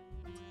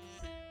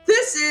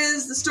 This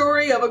is the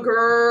story of a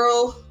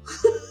girl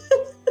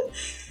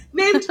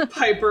named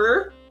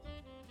Piper,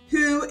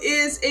 who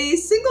is a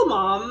single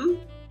mom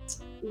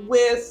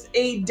with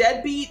a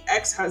deadbeat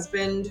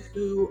ex-husband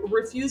who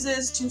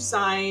refuses to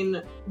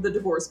sign the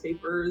divorce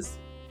papers.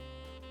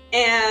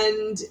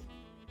 And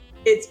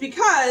it's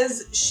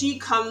because she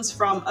comes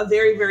from a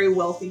very, very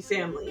wealthy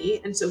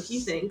family, and so he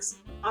thinks,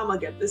 I'm gonna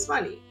get this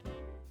money.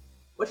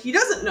 What he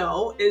doesn't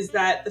know is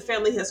that the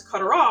family has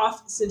cut her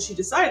off since she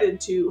decided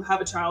to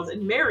have a child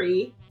and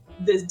marry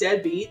this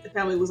deadbeat. The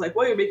family was like,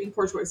 well, you're making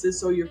poor choices,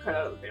 so you're cut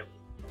out of the family.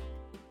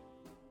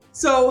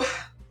 So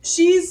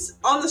she's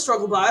on the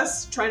struggle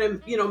bus trying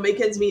to,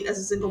 make ends meet as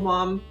a single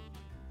mom.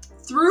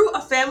 Through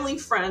a family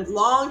friend,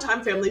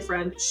 longtime family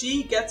friend,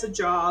 she gets a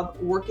job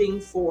working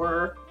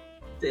for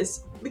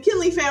this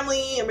McKinley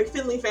family and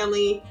McFinley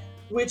family,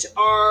 which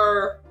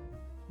are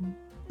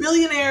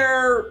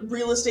billionaire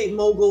real estate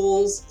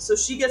moguls. So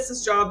she gets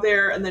this job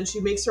there, and then she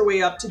makes her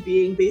way up to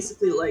being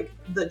basically like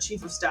the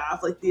chief of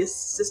staff, like the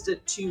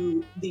assistant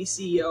to the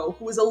CEO,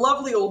 who is a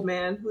lovely old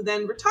man who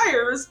then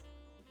retires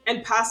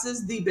and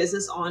passes the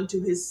business on to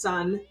his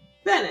son,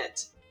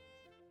 Bennett.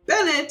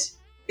 Bennett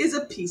is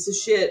a piece of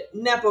shit,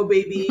 Nepo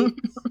baby,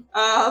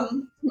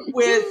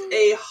 with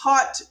a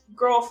hot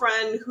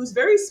girlfriend who's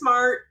very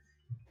smart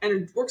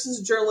and works as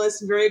a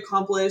journalist and very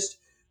accomplished,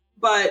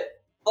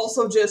 but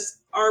also just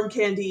arm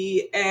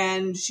candy,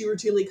 and she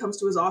routinely comes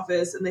to his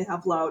office and they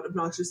have loud,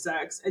 obnoxious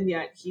sex, and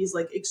yet he's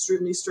like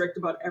extremely strict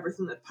about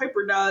everything that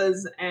Piper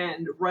does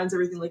and runs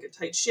everything like a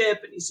tight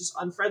ship, and he's just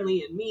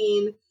unfriendly and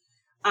mean.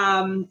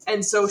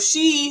 And so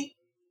she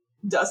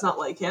does not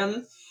like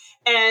him.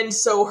 And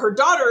so her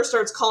daughter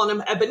starts calling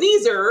him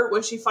Ebenezer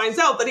when she finds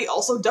out that he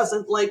also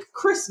doesn't like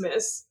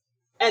Christmas.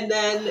 And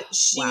then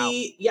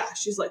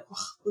she's like,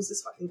 who's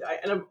this fucking guy?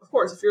 And of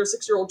course, if you're a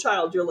 6-year-old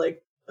child, you're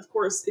like, of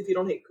course, if you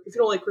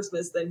don't like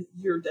Christmas, then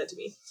you're dead to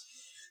me.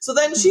 So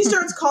then she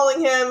starts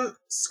calling him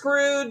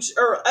Scrooge,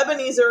 or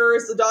Ebenezer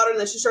is the daughter, and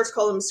then she starts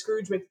calling him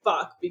Scrooge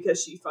McFuck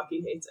because she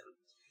fucking hates him.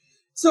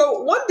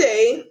 So one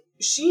day,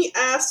 she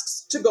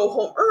asks to go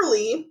home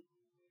early.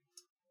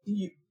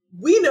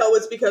 We know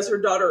it's because her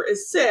daughter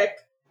is sick,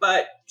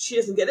 but she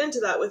doesn't get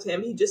into that with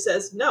him. He just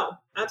says, no,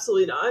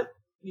 absolutely not.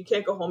 You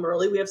can't go home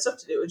early. We have stuff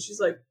to do. And she's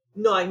like,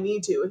 no, I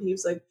need to. And he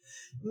was like,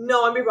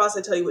 no, I'm your boss.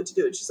 I tell you what to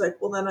do. And she's like,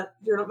 well, then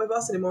you're not my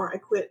boss anymore. I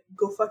quit.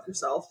 Go fuck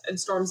yourself. And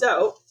storms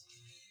out.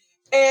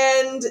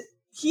 And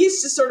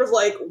he's just sort of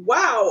like,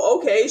 wow,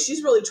 okay,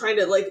 she's really trying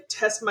to like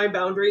test my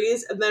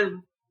boundaries. And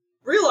then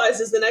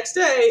realizes the next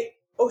day,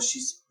 oh,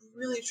 she's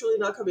really truly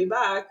not coming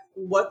back.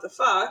 What the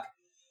fuck?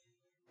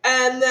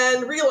 And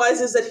then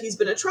realizes that he's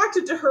been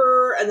attracted to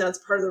her, and that's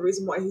part of the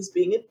reason why he's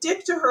being a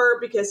dick to her,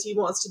 because he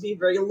wants to be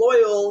very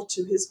loyal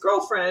to his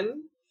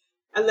girlfriend.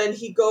 And then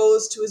he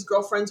goes to his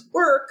girlfriend's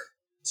work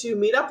to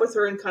meet up with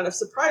her and kind of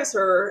surprise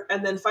her,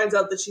 and then finds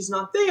out that she's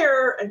not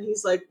there, and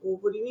he's like, well,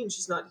 what do you mean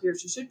she's not here?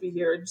 She should be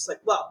here. And she's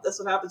like, well,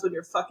 that's what happens when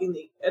you're fucking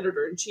the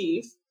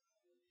editor-in-chief.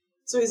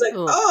 So he's like,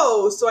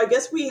 oh, so I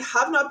guess we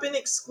have not been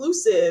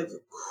exclusive.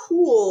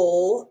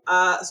 Cool.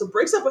 So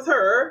breaks up with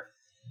her,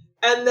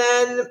 and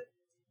then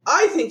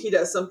I think he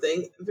does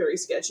something very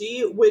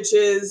sketchy, which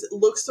is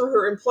looks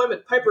through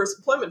Piper's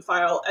employment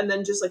file, and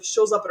then just like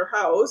shows up at her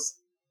house.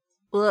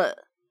 Ugh.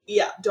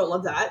 Yeah, don't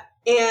love that.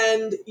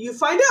 And you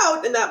find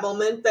out in that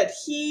moment that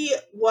he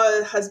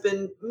has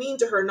been mean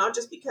to her, not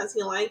just because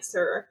he likes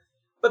her,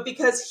 but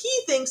because he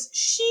thinks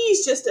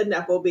she's just a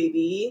Nepo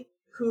baby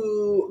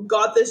who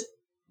got this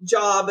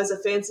job as a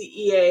fancy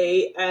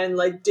EA and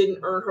like didn't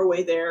earn her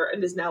way there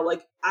and is now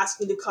like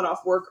asking to cut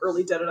off work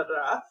early,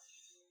 da-da-da-da.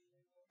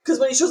 Because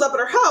when he shows up at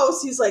her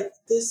house, he's like,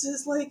 this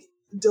is like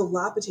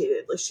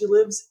dilapidated. Like she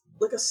lives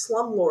like a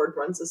slumlord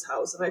runs this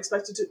house. And I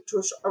expected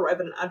to arrive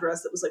at an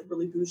address that was like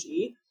really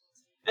bougie.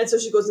 And so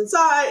he goes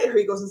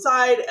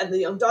inside, and the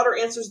young daughter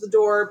answers the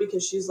door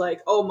because she's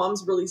like, oh,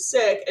 mom's really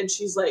sick. And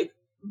she's like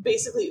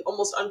basically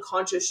almost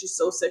unconscious. She's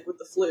so sick with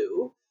the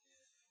flu.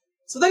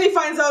 So then he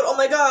finds out, oh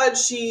my God,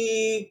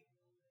 she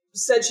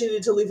said she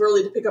needed to leave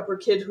early to pick up her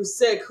kid who's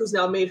sick, who's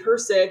now made her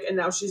sick, and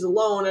now she's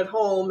alone at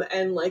home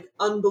and like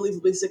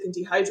unbelievably sick and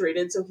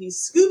dehydrated. So he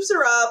scoops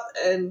her up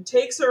and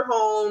takes her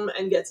home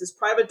and gets his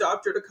private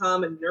doctor to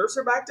come and nurse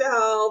her back to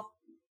health.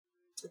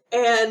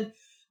 And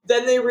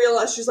then they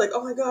realize, she's like,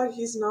 oh my God,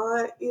 he's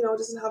not,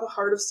 doesn't have a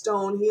heart of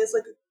stone. He is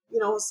like,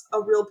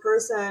 a real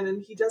person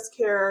and he does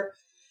care.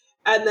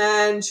 And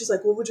then she's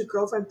like, what would your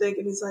girlfriend think?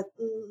 And he's like,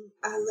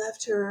 I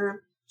left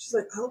her. She's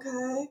like,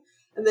 okay.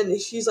 And then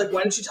she's like,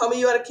 why didn't you tell me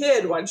you had a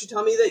kid? Why didn't you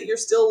tell me that you're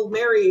still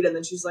married? And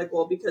then she's like,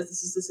 well, because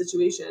this is the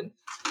situation.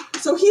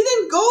 So he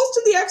then goes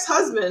to the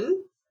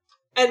ex-husband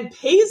and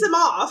pays him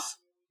off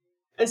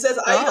and says,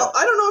 I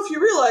don't know if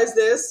you realize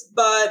this,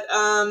 but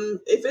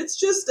if it's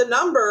just a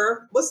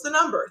number, what's the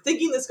number?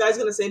 Thinking this guy's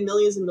going to say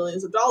millions and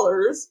millions of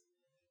dollars.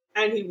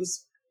 And he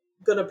was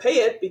going to pay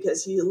it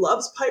because he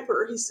loves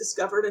Piper, he's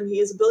discovered, and he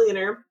is a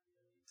billionaire.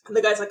 And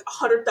the guy's like,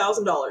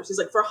 $100,000. He's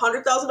like, for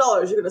 $100,000,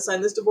 you're going to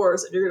sign this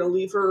divorce and you're going to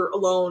leave her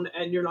alone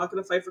and you're not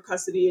going to fight for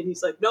custody. And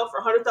he's like, no,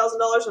 for $100,000,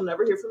 you'll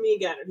never hear from me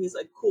again. And he's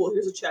like, cool,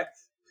 here's a check.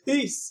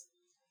 Peace.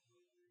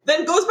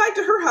 Then goes back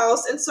to her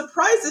house and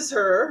surprises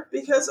her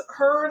because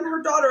her and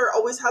her daughter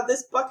always have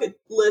this bucket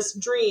list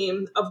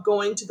dream of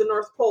going to the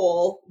North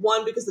Pole.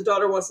 One, because the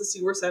daughter wants to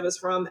see where Santa's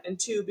from. And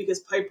two,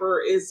 because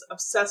Piper is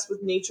obsessed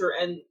with nature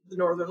and the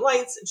Northern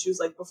Lights. And she was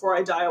like, before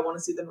I die, I want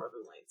to see the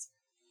Northern Lights.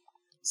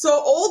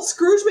 So old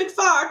Scrooge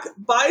McFuck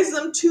buys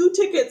them 2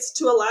 tickets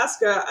to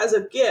Alaska as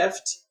a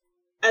gift.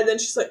 And then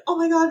she's like, oh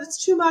my God,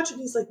 it's too much. And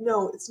he's like,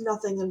 no, it's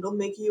nothing. And it'll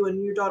make you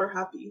and your daughter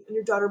happy. And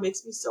your daughter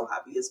makes me so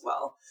happy as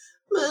well.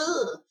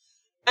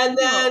 And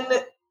then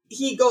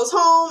he goes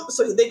home.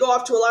 So they go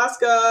off to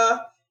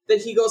Alaska. Then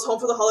he goes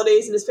home for the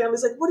holidays. And his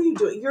family's like, what are you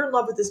doing? You're in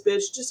love with this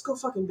bitch. Just go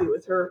fucking be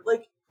with her.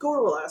 Like, go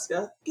to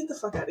Alaska. Get the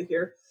fuck out of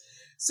here.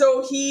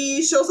 So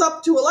he shows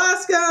up to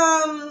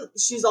Alaska.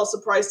 She's all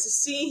surprised to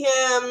see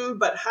him,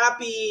 but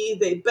happy.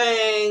 They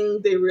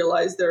bang. They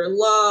realize they're in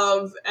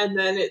love. And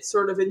then it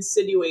sort of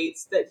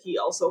insinuates that he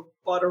also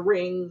bought a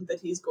ring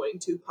that he's going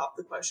to pop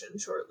the question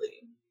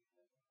shortly.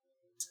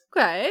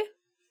 Okay.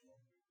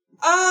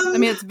 I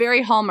mean, it's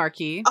very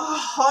Hallmarky.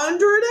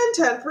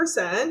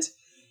 110%.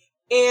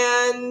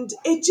 And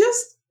it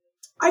just,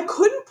 I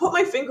couldn't put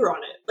my finger on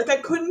it.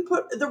 Like,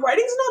 the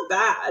writing's not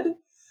bad.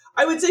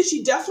 I would say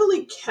she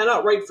definitely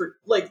cannot write for,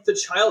 like, the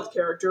child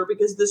character,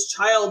 because this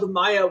child,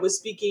 Maya, was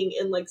speaking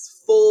in, like,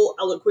 full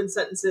eloquent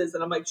sentences,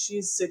 and I'm like,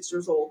 she's 6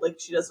 years old.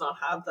 Like, she does not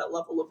have that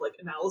level of, like,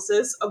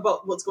 analysis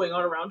about what's going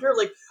on around her.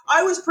 Like,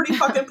 I was pretty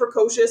fucking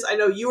precocious. I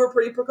know you were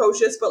pretty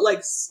precocious, but,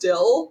 like,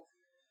 still.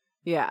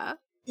 Yeah.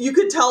 You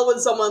could tell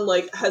when someone,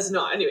 like, has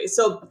not. Anyway,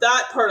 so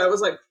that part I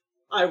was like,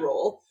 I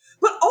roll.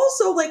 But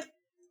also, like,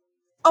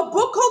 a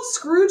book called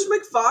Scrooge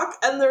McFuck,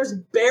 and there's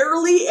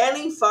barely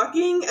any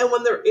fucking, and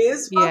when there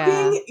is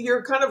fucking,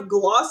 you're kind of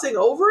glossing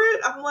over it.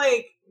 I'm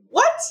like,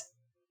 what?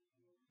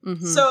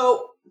 Mm-hmm.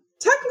 So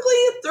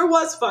technically there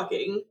was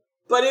fucking,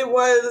 but it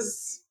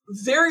was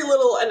very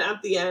little and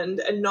at the end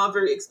and not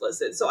very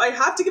explicit. So I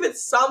have to give it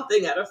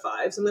something out of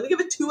 5. So I'm going to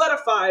give it 2 out of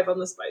 5 on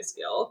the spice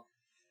scale.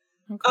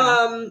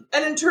 Okay.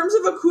 And in terms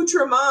of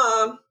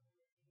accoutrement,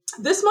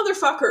 this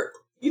motherfucker,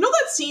 you know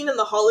that scene in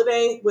The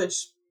Holiday,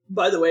 which,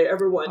 by the way,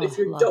 everyone, if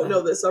you don't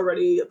know this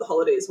already, The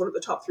Holiday is one of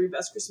the top 3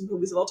 best Christmas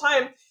movies of all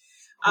time.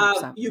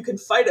 You can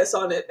fight us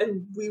on it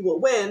and we will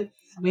win.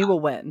 We will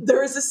win.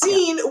 There is a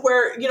scene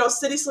where, you know,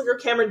 City Slicker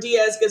Cameron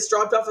Diaz gets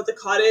dropped off at the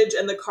cottage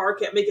and the car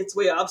can't make its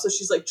way up, so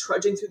she's like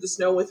trudging through the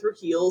snow with her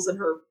heels and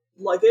her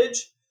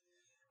luggage.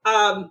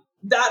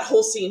 That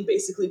whole scene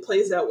basically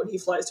plays out when he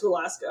flies to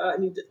Alaska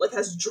and he like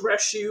has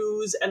dress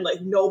shoes and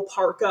like no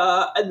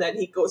parka, and then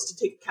he goes to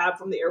take a cab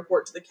from the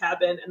airport to the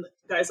cabin and the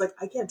guy's like,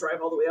 I can't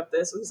drive all the way up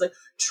this. So he's like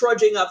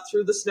trudging up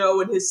through the snow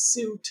in his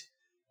suit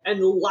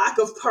and lack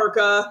of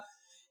parka.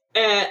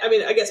 And I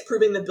mean, I guess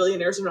proving that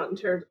billionaires are not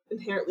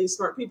inherently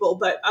smart people,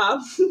 but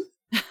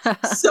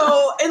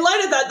so in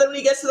light of that, then when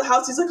he gets to the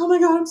house, he's like, oh my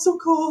God, I'm so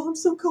cold.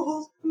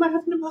 I might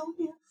have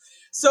pneumonia.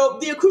 So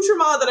the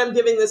accoutrement that I'm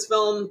giving this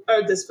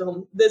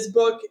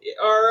book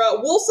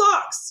are wool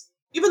socks.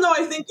 Even though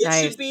I think it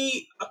should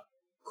be a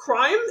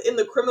crime in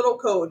the criminal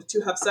code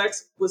to have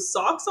sex with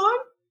socks on,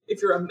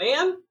 if you're a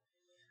man.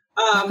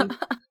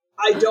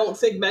 I don't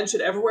think men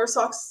should ever wear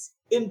socks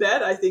in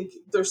bed. I think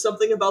there's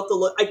something about the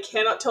look. I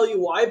cannot tell you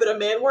why, but a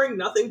man wearing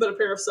nothing but a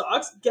pair of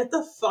socks, get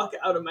the fuck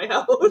out of my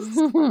house.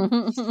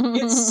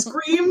 It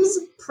screams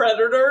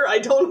predator. I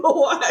don't know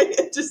why.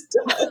 It just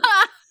does.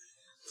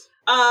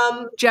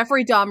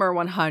 Jeffrey Dahmer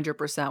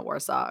 100% wore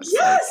socks.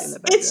 Yes,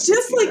 like, it's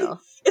just like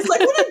it's like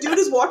when a dude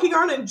is walking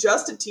around in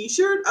just a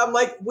t-shirt. I'm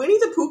like, Winnie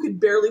the Pooh could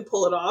barely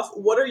pull it off.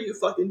 What are you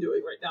fucking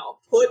doing right now?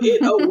 Put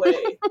it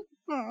away.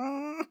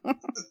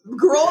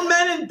 Grown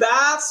men in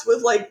baths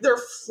with like their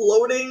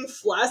floating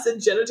flaccid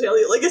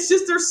genitalia. Like it's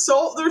just there's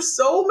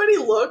so many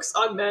looks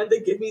on men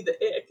that give me the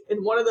ick,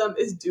 and one of them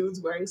is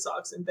dudes wearing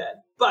socks in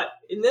bed. But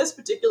in this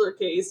particular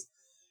case,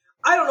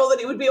 I don't know that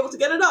he would be able to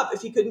get it up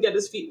if he couldn't get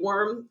his feet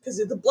warm because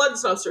the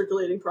blood's not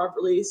circulating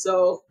properly.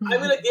 So I'm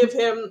going to give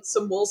him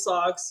some wool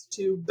socks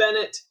to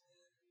Bennett,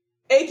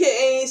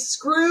 aka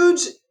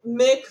Scrooge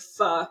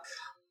McFuck.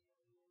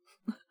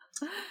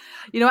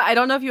 You know, I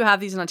don't know if you have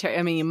these in Ontario.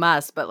 I mean, you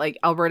must, but like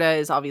Alberta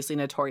is obviously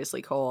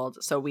notoriously cold.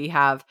 So we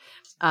have,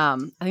 I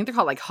think they're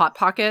called like Hot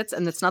Pockets,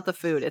 and it's not the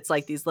food. It's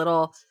like these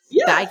little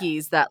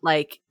baggies that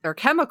like they're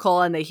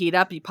chemical and they heat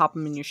up. You pop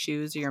them in your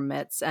shoes or your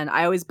mitts. And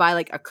I always buy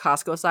like a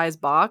Costco size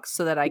box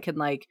so that I can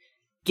like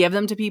give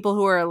them to people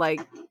who are like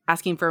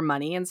asking for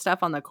money and stuff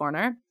on the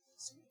corner.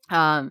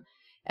 And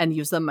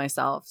use them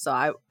myself.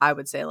 So I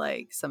would say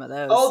like some of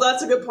those. Oh,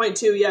 that's a good point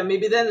too. Yeah,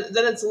 maybe then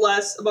it's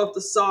less about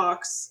the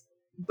socks,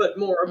 but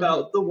more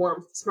about the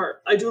warmth.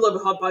 Smart. I do love a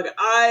Hot Pocket.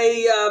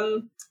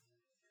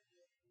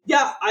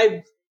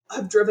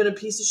 I've driven a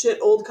piece of shit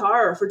old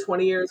car for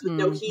 20 years with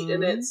no heat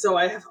in it, so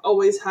I have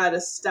always had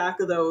a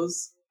stack of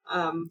those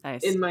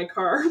in my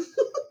car.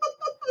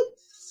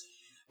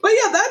 But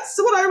yeah, that's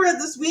what I read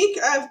this week.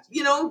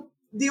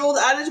 The old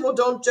adage, well,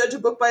 don't judge a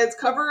book by its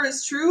cover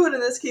is true, and in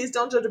this case,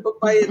 don't judge a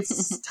book by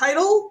its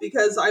title,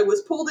 because I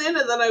was pulled in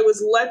and then I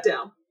was let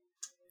down.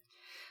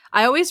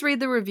 I always read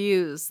the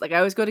reviews. Like, I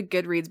always go to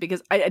Goodreads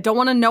because I don't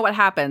want to know what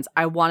happens.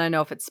 I want to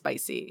know if it's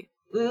spicy.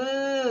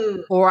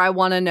 Or I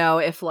want to know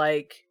if,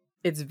 like,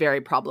 it's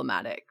very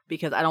problematic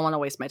because I don't want to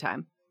waste my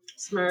time.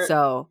 Smart.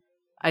 So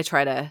I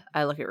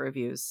look at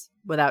reviews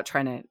without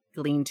trying to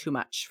glean too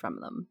much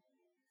from them.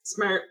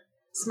 Smart.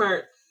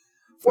 Smart.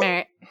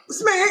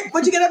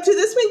 What'd you get up to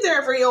this week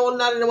there for you old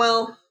Naughty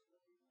Noel?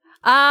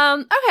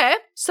 Okay.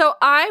 So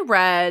I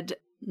read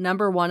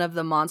number 1 of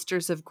the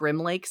Monsters of Grim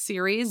Lake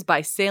series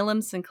by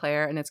Salem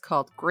Sinclair, and it's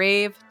called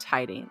Grave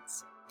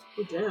Tidings.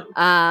 Oh,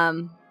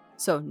 damn.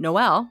 So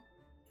Noel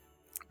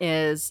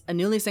is a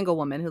newly single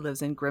woman who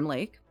lives in Grim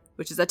Lake,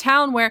 which is a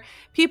town where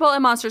people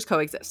and monsters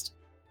coexist.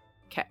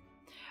 Okay.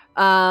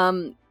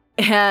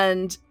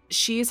 And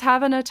she's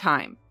having a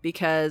time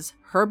because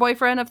her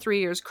boyfriend of 3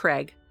 years,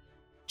 Craig,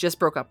 just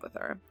broke up with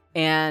her.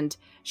 And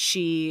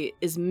she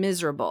is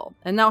miserable.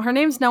 And now her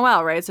name's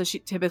Noel, right? So she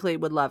typically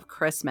would love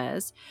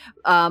Christmas.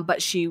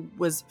 But she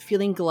was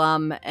feeling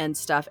glum and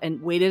stuff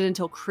and waited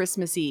until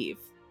Christmas Eve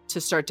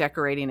to start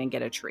decorating and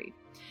get a tree.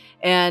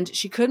 And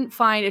she couldn't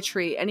find a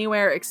tree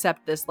anywhere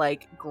except this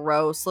like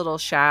gross little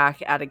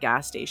shack at a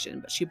gas station.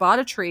 But she bought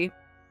a tree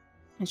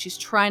and she's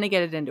trying to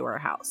get it into her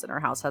house. And her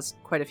house has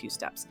quite a few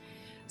steps.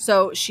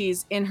 So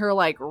she's in her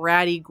like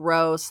ratty,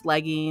 gross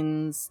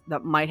leggings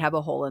that might have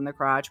a hole in the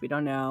crotch. We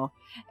don't know.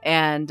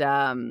 And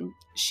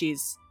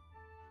she's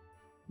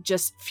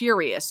just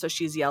furious. So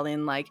she's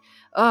yelling like,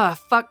 "Oh,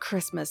 fuck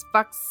Christmas,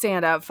 fuck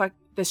Santa, fuck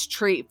this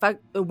tree, fuck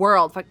the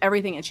world, fuck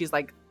everything." And she's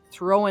like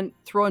throwing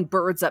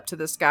birds up to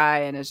the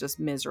sky and is just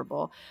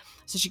miserable.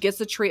 So she gets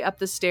the tree up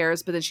the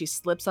stairs, but then she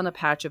slips on a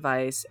patch of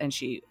ice and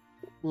she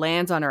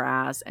lands on her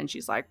ass and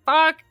she's like,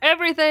 "Fuck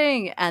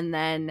everything." And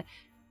then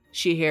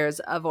she hears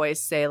a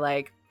voice say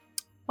like,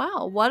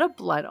 "Wow, what a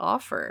blood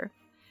offer."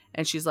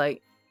 And she's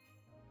like,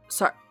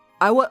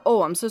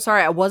 I'm so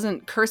sorry. I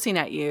wasn't cursing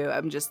at you.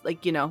 I'm just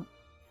like,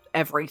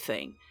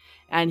 everything.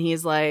 And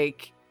he's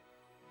like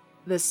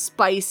this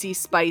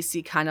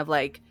spicy kind of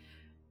like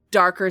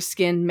darker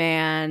skinned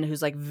man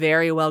who's like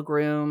very well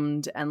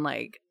groomed and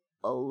like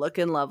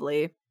looking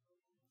lovely.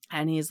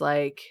 And he's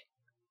like,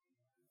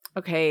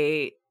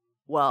 okay,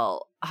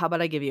 well, how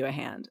about I give you a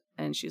hand?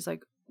 And she's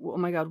like, oh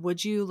my God,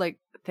 would you? Like,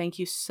 thank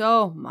you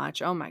so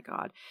much. Oh my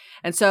God.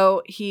 And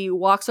so he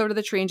walks over to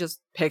the tree and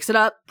just picks it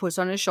up, puts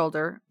it on his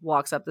shoulder,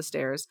 walks up the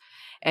stairs.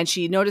 And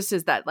she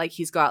notices that like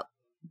he's got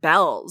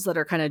bells that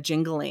are kind of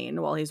jingling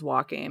while he's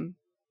walking.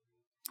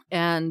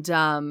 And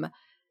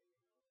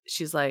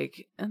she's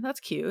like, oh, that's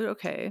cute.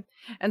 Okay.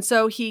 And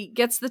so he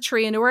gets the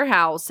tree into her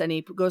house and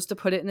he goes to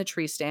put it in the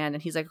tree stand.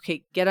 And he's like,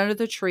 okay, get under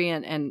the tree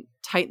and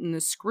tighten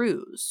the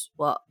screws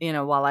while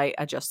I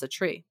adjust the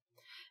tree.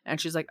 And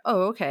she's like,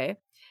 oh, okay.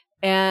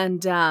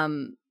 And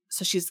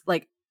so she's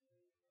like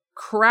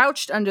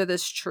crouched under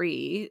this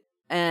tree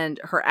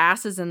and her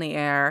ass is in the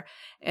air.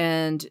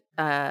 And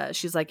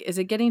she's like, is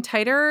it getting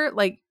tighter?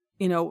 Like,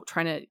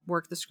 trying to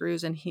work the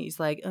screws. And he's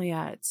like, oh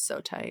yeah, it's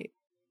so tight.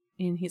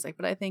 And he's like,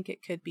 but I think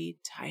it could be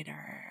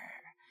tighter.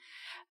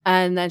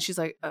 And then she's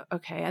like,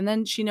 okay. And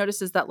then she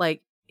notices that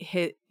like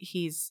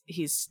he's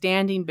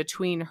standing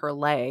between her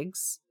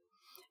legs.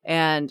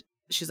 And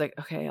she's like,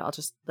 okay, I'll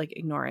just like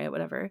ignore it,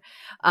 whatever.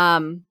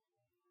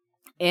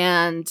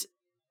 And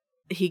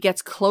he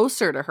gets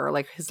closer to her,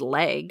 like his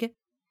leg.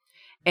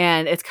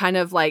 And it's kind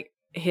of like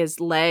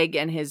his leg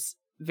and his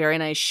very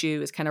nice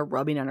shoe is kind of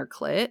rubbing on her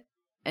clit.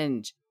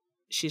 And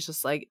she's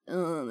just like,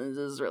 oh, this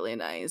is really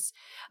nice.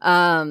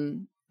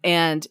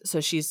 And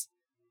so she's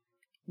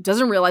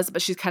doesn't realize it,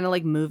 but she's kind of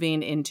like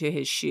moving into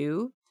his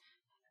shoe.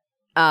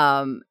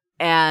 And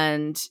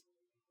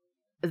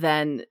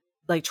then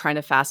like trying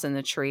to fasten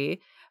the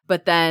tree.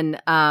 But then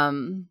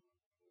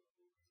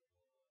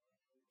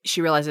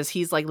she realizes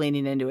he's like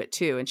leaning into it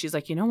too. And she's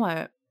like, you know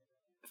what?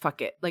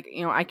 Fuck it. Like,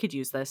 I could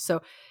use this.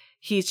 So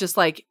he's just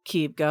like,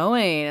 keep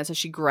going. And so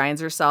she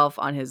grinds herself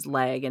on his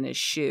leg and his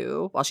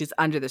shoe while she's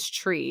under this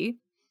tree.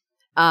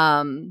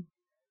 And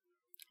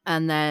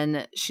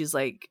then she's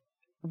like,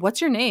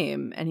 what's your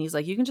name? And he's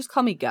like, you can just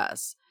call me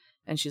Gus.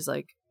 And she's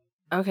like,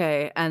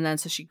 okay. And then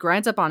so she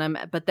grinds up on him,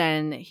 but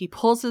then he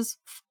pulls his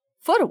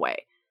foot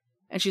away.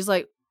 And she's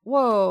like,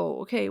 whoa,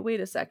 okay,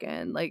 wait a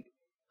second. Like,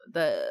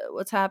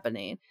 what's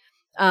happening?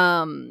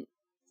 And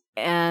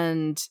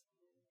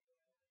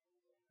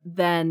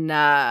then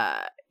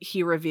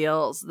he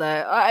reveals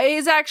that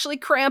he's actually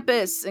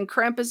Krampus, and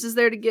Krampus is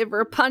there to give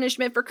her a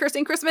punishment for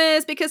cursing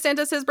Christmas because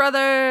Santa's his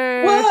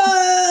brother.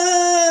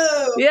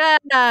 Whoa! Yeah.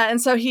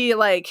 And so he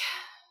like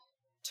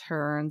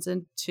turns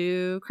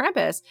into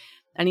Krampus,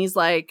 and he's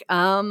like,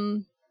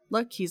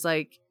 look, he's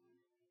like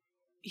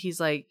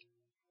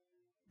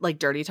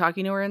dirty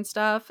talking to her and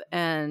stuff.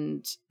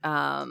 And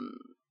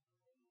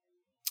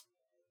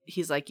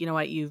he's like, you know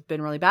what? You've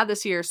been really bad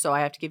this year, so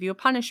I have to give you a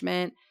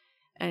punishment.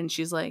 And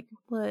she's like,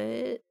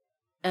 what?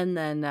 And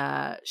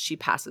then she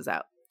passes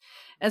out.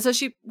 And so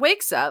she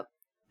wakes up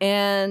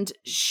and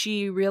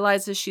she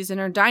realizes she's in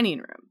her dining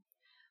room.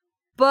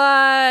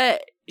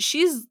 But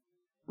she's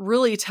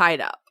really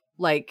tied up,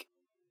 like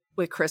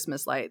with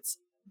Christmas lights.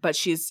 But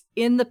she's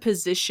in the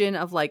position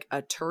of like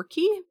a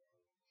turkey.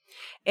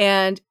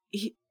 And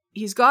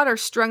he's got her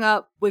strung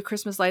up with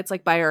Christmas lights,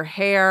 like by her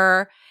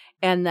hair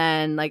and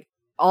then like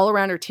all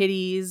around her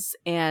titties.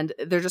 And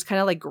they're just kind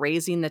of like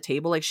grazing the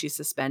table, like she's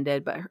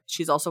suspended, but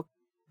she's also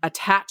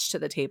attached to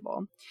the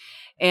table.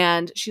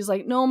 And she's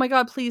like, no, my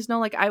God, please. No,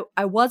 like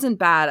I wasn't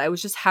bad. I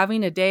was just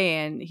having a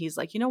day. And he's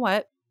like, you know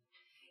what?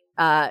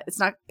 It's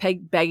not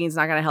begging's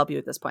not going to help you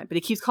at this point, but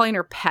he keeps calling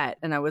her pet.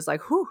 And I was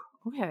like, whew,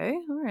 okay.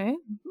 All right.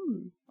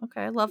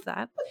 Okay. I love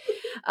that.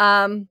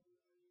 And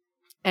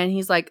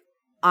he's like,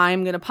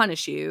 I'm going to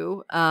punish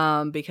you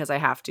because I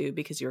have to,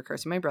 because you were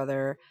cursing my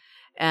brother.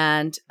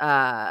 And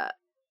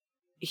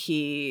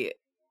he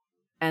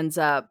ends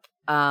up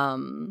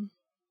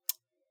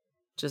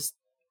just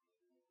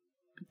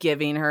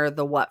giving her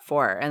the what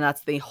for. And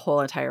that's the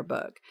whole entire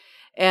book.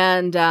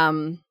 And I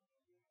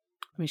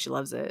mean, she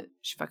loves it.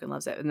 She fucking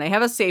loves it. And they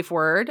have a safe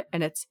word,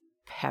 and it's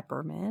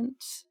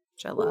peppermint,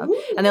 which I love.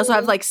 Ooh. And they also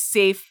have like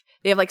safe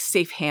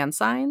hand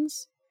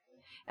signs.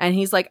 And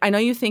he's like, I know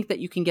you think that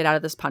you can get out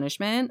of this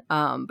punishment,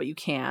 but you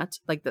can't.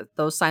 Like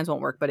those signs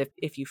won't work. But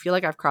if you feel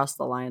like I've crossed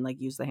the line,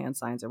 like use the hand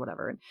signs or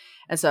whatever.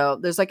 And so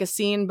there's like a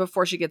scene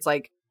before she gets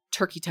like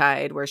turkey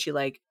tied where she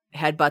like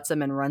headbutts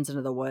him and runs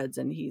into the woods.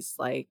 And he's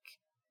like,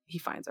 he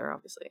finds her,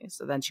 obviously.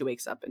 So then she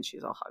wakes up and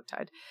she's all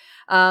hogtied.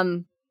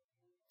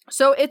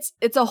 So it's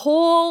a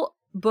whole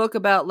book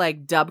about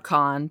like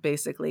DubCon,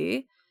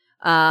 basically.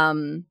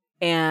 And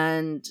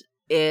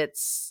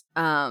it's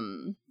a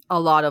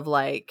lot of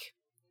like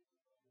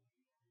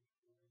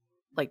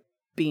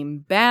being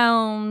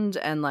bound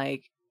and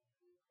like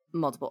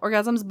multiple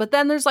orgasms, but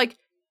then there's like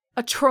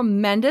a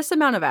tremendous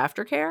amount of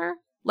aftercare,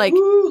 like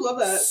ooh, love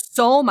that.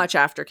 So much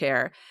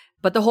aftercare,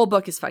 but the whole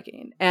book is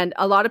fucking. And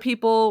a lot of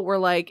people were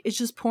like, it's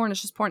just porn.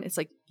 It's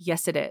like,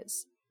 yes, it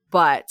is,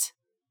 but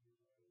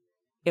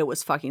it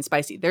was fucking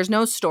spicy. There's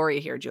no story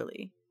here,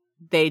 Julie.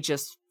 They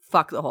just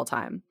fuck the whole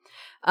time.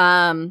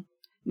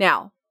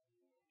 Now,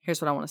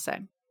 here's what I want to say.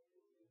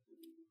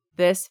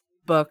 This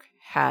book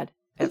had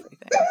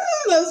everything.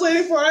 I was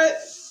waiting for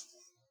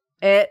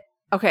it.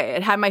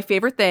 It had my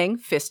favorite thing,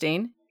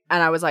 fisting.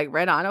 And I was like,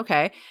 right on,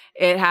 okay.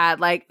 It had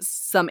like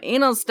some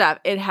anal stuff.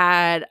 It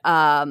had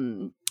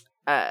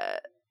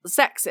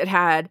sex. It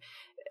had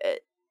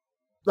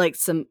like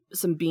some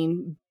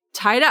being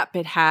tied up.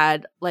 It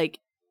had like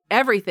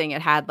everything.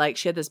 It had like,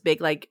 she had this big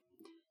like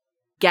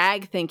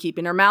gag thing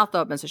keeping her mouth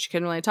open so she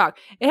couldn't really talk.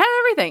 It had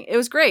everything. It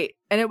was great.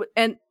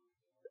 And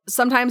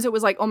sometimes it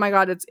was like, oh my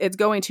God, it's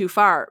going too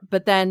far.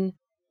 But then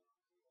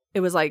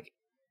it was like,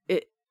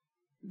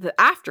 the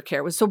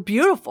aftercare was so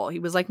beautiful. He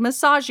was like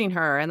massaging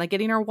her and like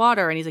getting her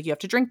water. And he's like, you have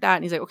to drink that.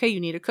 And he's like, okay, you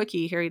need a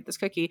cookie. Here, eat this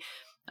cookie.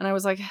 And I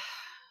was like, I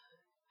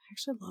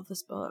actually love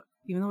this book,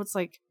 even though it's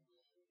like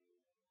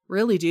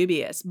really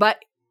dubious.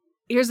 But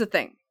here's the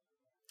thing,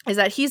 is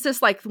that he's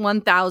this like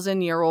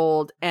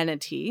 1,000-year-old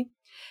entity.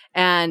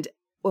 And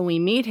when we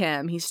meet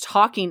him, he's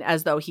talking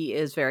as though he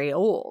is very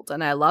old.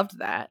 And I loved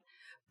that.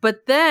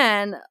 But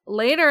then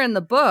later in the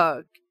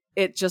book,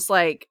 it just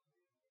like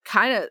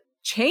kind of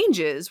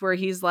changes where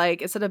he's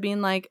like, instead of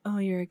being like, oh,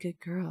 you're a good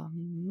girl,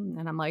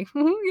 and I'm like,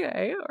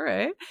 okay, all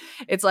right,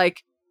 it's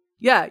like,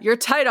 yeah, you're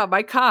tight on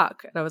my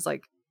cock. And I was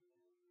like,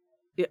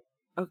 yeah,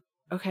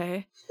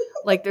 okay.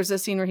 Like there's a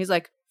scene where he's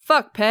like,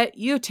 fuck, pet,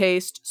 you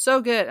taste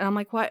so good. And I'm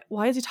like,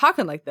 why is he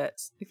talking like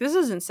this? Like, this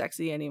isn't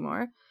sexy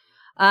anymore.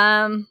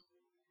 So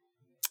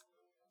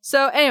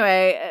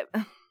anyway,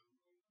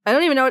 I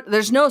don't even know.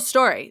 There's no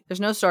story.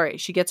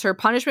 She gets her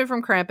punishment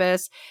from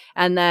Krampus.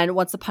 And then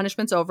once the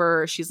punishment's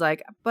over, she's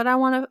like, but I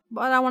want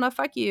to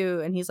fuck you.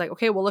 And he's like,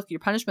 okay, well, look, your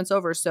punishment's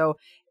over. So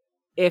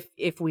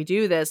if we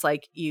do this,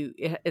 like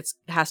it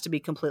has to be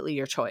completely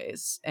your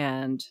choice.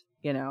 And,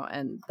 you know,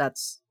 and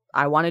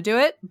I want to do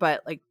it.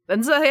 But like,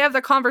 then so they have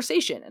the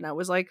conversation. And I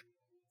was like,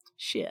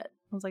 shit.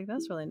 I was like,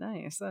 that's really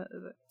nice. So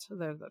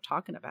they're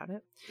talking about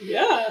it.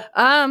 Yeah.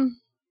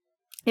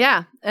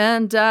 Yeah.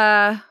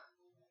 And,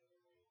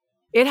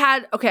 it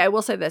had, okay, I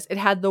will say this. It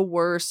had the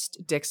worst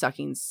dick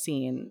sucking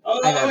scene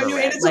I've ever you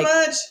read. hate it so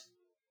much?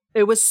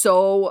 It was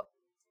so,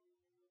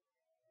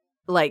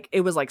 like, it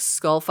was like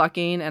skull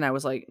fucking. And I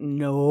was like,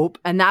 nope.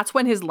 And that's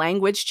when his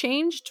language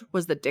changed,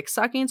 was the dick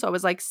sucking. So I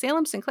was like,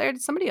 Salem Sinclair,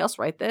 did somebody else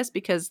write this?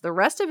 Because the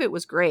rest of it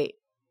was great.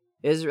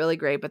 It was really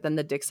great. But then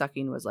the dick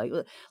sucking was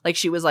like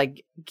she was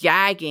like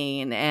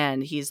gagging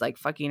and he's like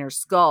fucking her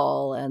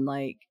skull and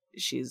like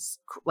she's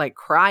like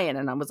crying.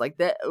 And I was like,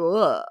 I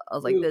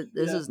was like,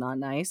 this is not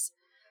nice.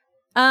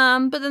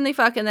 But then they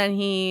fuck, and then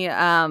he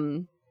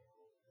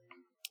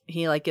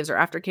like gives her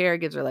aftercare,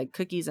 gives her like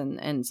cookies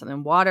and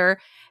something water,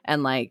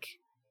 and like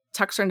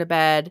tucks her into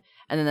bed.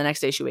 And then the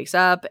next day she wakes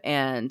up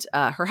and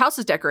her house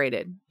is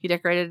decorated. He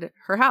decorated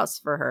her house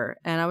for her,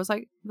 and I was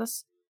like,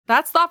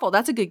 that's thoughtful.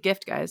 That's a good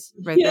gift, guys,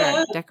 right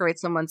there. Decorate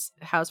someone's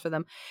house for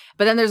them.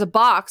 But then there's a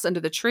box under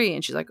the tree,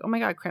 and she's like, oh my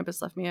God,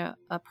 Krampus left me a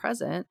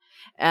present.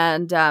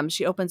 And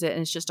she opens it,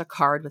 and it's just a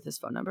card with his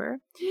phone number.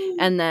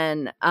 And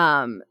then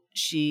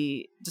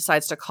she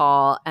decides to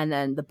call, and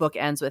then the book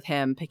ends with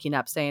him picking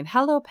up saying,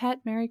 hello, pet,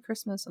 Merry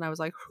Christmas. And I was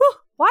like, whew,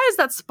 why is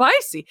that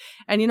spicy?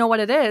 And you know what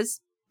it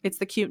is? It's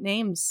the cute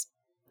names.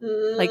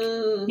 Like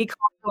he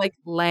called her like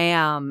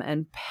lamb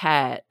and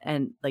pet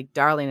and like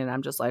darling, and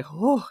I'm just like,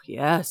 oh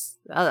yes,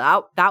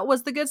 that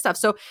was the good stuff.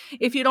 So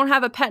if you don't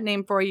have a pet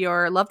name for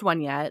your loved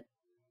one yet,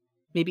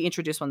 maybe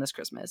introduce one this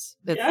Christmas.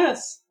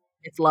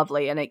 It's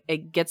lovely, and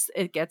it gets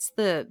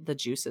the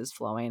juices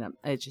flowing.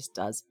 It just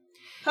does.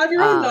 Have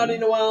your own naughty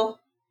Noel.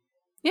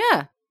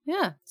 Yeah,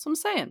 that's what I'm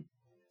saying.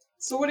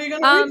 So what are you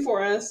gonna read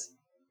for us?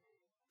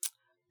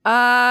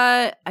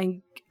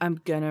 I'm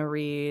gonna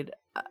read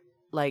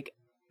like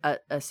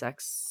a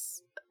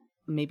sex,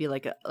 maybe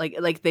like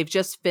they've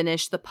just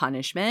finished the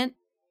punishment,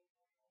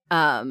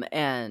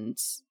 and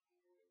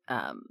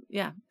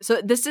yeah.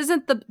 So this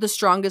isn't the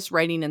strongest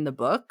writing in the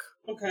book,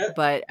 okay,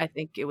 but I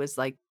think it was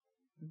like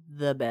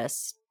the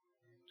best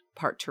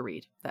part to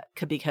read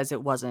because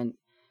it wasn't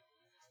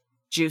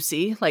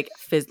juicy, like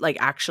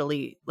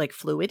actually like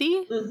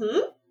fluidy. Mm-hmm.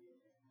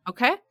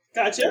 Okay,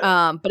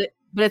 gotcha. But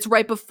it's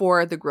right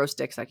before the gross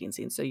dick sucking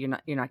scene, so you're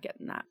not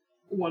getting that.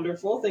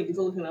 Wonderful. Thank you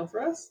for looking out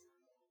for us.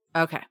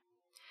 Okay.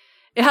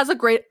 It has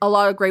a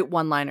lot of great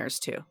one-liners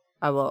too.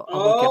 I will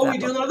give that we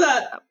do love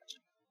that.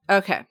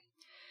 Okay.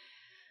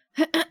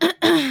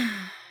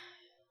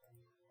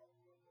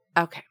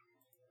 Okay.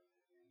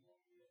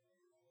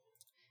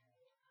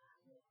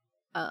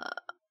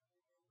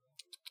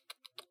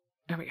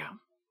 There we go.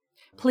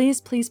 Please,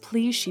 please,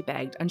 please, she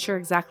begged, unsure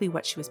exactly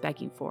what she was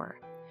begging for.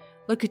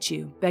 Look at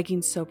you,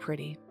 begging so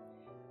pretty.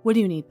 What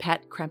do you need,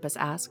 pet? Krampus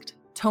asked,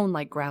 tone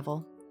like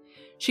gravel.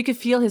 She could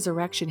feel his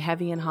erection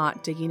heavy and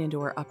hot digging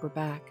into her upper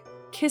back.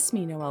 Kiss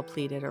me, Noel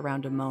pleaded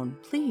around a moan.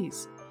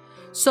 Please.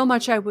 So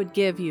much I would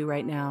give you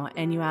right now,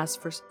 and you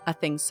ask for a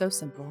thing so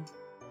simple.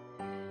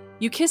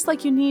 You kiss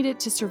like you need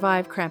it to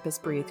survive,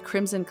 Krampus breathed,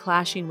 crimson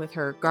clashing with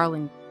her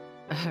garland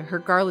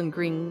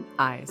green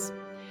eyes.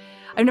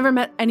 I've never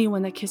met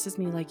anyone that kisses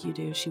me like you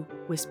do, she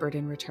whispered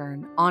in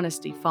return,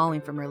 honesty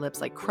falling from her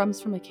lips like crumbs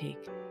from a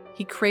cake.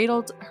 He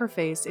cradled her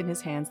face in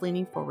his hands,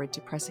 leaning forward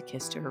to press a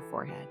kiss to her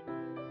forehead.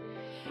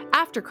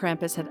 After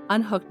Krampus had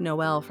unhooked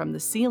Noel from the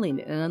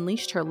ceiling and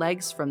unleashed her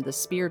legs from the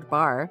spread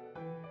bar,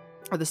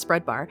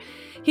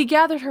 he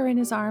gathered her in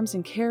his arms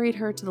and carried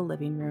her to the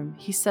living room.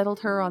 He settled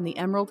her on the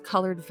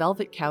emerald-colored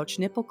velvet couch,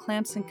 nipple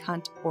clamps and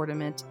cunt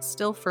ornament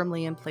still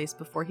firmly in place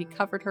before he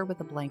covered her with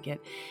a blanket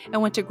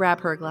and went to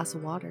grab her a glass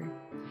of water.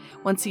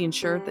 Once he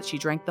ensured that she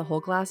drank the whole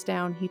glass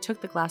down, he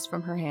took the glass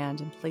from her hand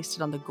and placed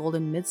it on the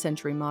golden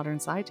mid-century modern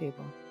side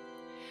table.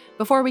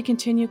 Before we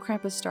continue,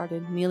 Krampus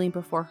started, kneeling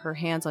before her,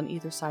 hands on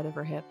either side of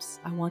her hips.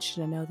 I want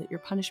you to know that your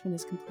punishment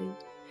is complete.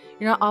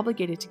 You're not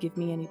obligated to give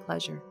me any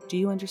pleasure. Do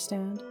you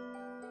understand?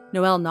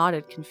 Noel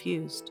nodded,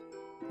 confused.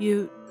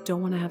 You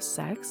don't want to have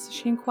sex?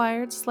 She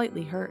inquired,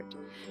 slightly hurt.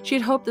 She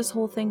had hoped this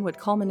whole thing would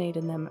culminate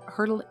in them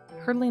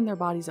hurtling their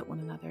bodies at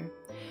one another.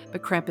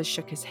 But Krampus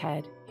shook his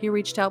head. He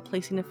reached out,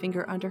 placing a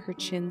finger under her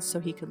chin so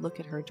he could look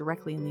at her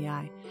directly in the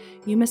eye.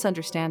 You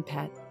misunderstand,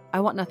 pet.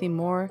 I want nothing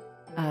more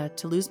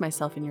to lose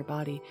myself in your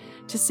body,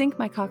 to sink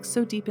my cock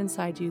so deep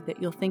inside you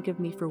that you'll think of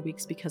me for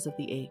weeks because of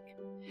the ache.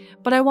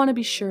 But I want to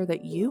be sure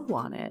that you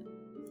want it.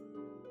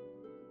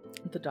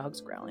 The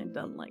dog's growling,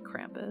 doesn't like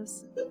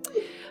Krampus.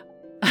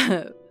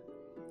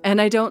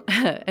 and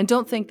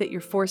don't think that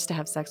you're forced to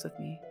have sex with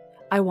me.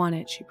 I want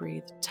it, she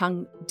breathed,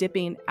 tongue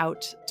dipping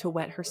out to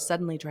wet her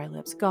suddenly dry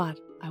lips.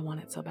 God, I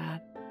want it so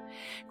bad.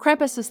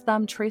 Krampus's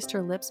thumb traced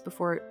her lips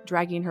before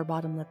dragging her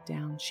bottom lip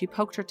down. She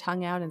poked her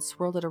tongue out and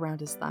swirled it around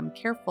his thumb,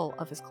 careful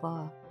of his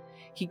claw.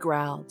 He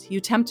growled, You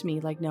tempt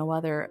me like no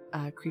other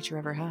creature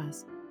ever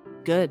has.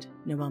 Good,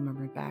 Noel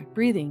murmured back,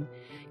 breathing,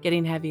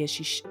 getting heavy as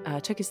she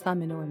took his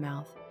thumb into her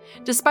mouth.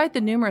 Despite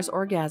the numerous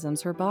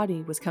orgasms, her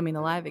body was coming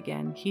alive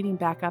again, heating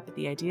back up at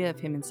the idea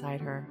of him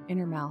inside her, in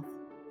her mouth,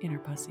 in her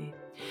pussy,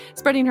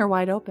 spreading her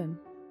wide open.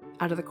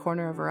 Out of the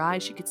corner of her eye,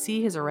 she could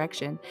see his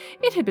erection.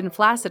 It had been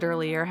flaccid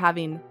earlier,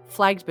 having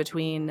flagged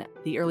between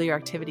the earlier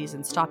activities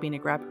and stopping to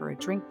grab her a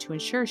drink to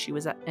ensure she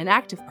was an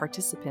active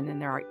participant in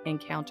their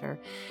encounter,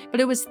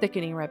 but it was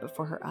thickening right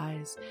before her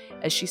eyes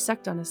as she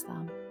sucked on his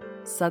thumb.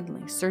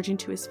 Suddenly, surging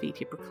to his feet,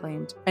 he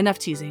proclaimed, Enough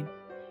teasing.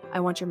 I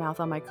want your mouth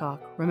on my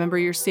cock. Remember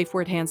your safe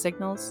word hand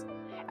signals?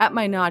 At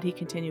my nod, he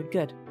continued,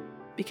 Good,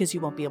 because you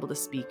won't be able to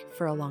speak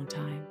for a long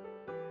time.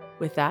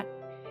 With that,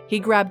 he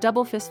grabbed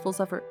double fistfuls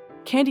of her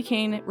candy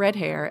cane red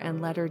hair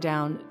and led her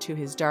down to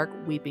his dark,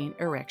 weeping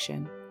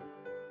erection.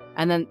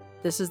 And then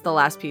this is the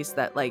last piece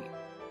that,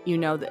 you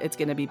know that it's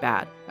going to be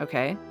bad,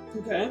 okay?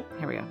 Okay.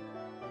 Here we go.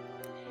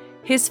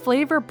 His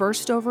flavor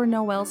burst over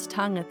Noel's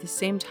tongue at the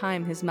same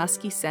time his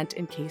musky scent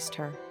encased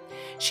her.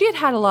 She had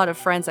had a lot of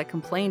friends that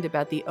complained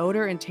about the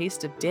odor and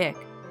taste of dick,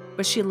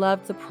 but she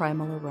loved the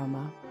primal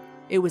aroma.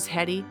 It was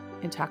heady,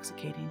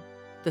 intoxicating.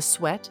 The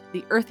sweat,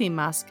 the earthy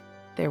musk,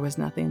 there was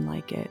nothing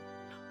like it.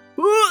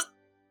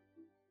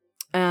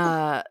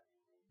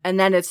 And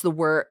then it's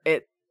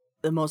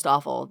the most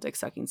awful dick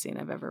sucking scene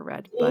I've ever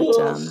read.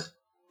 But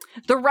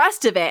the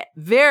rest of it,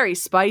 very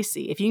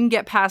spicy. If you can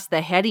get past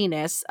the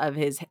headiness of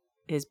his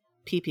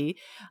pee-pee,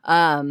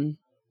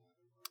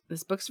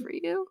 this book's for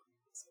you.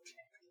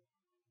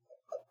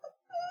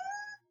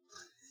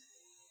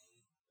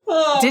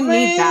 Oh, Didn't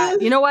man. need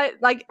that. You know what?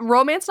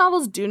 Romance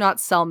novels do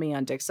not sell me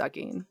on dick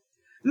sucking.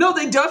 No,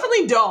 they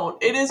definitely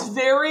don't. It is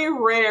very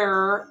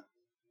rare.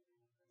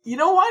 You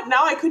know what?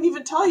 Now I couldn't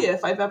even tell you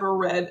if I've ever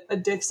read a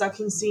dick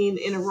sucking scene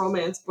in a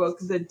romance book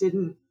that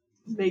didn't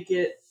make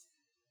it.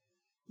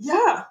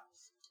 Yeah.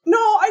 No,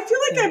 I feel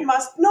like I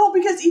must. No,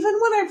 because even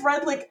when I've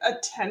read a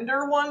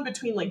tender one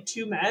between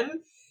two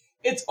men,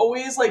 it's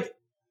always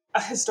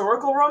a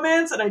historical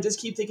romance, and I just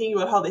keep thinking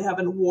about how they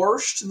haven't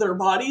washed their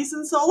bodies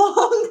in so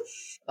long.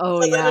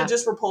 Oh, so yeah. then it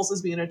just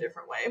repulses me in a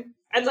different way.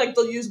 And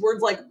they'll use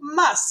words like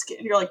musk,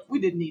 and you're like, we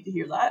didn't need to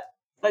hear that.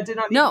 That did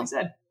not need to be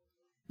said.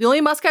 The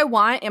only musk I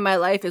want in my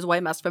life is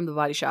white musk from the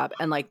Body Shop,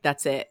 and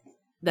that's it.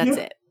 That's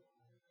it.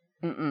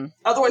 Mm-mm.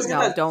 Otherwise,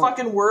 get that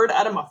fucking word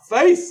out of my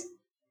face.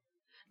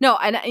 No,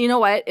 and you know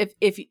what?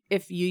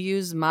 If you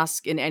use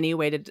musk in any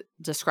way to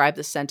describe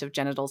the scent of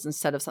genitals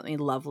instead of something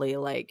lovely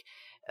like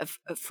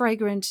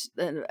fragrant,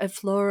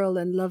 floral,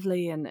 and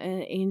lovely, and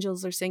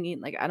angels are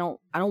singing, I don't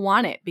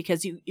want it,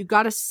 because you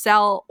got to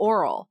sell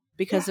oral,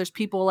 because there's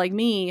people like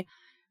me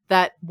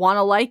that want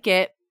to like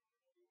it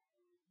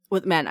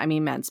with men. I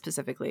mean, men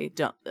specifically.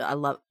 I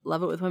love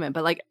it with women,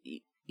 but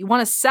you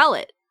want to sell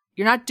it.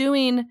 You're not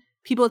doing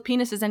people with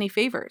penises any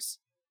favors.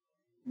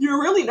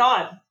 You're really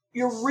not.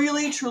 You're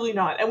really, truly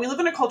not. And we live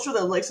in a culture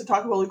that likes to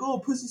talk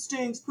about pussy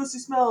stinks, pussy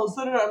smells,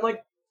 da da da. I'm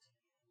like,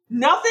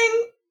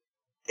 nothing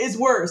is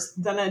worse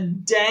than a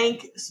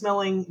dank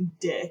smelling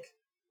dick.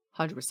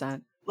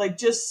 100%.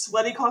 Just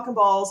sweaty cock and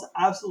balls,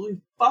 absolutely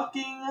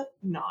fucking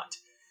not.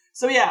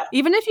 So yeah.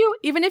 Even if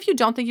you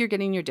don't think you're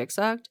getting your dick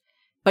sucked,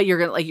 but you're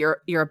gonna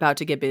you're about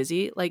to get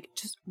busy,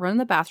 just run in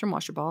the bathroom,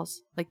 wash your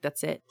balls.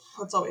 That's it.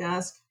 That's all we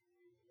ask.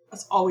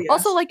 That's all we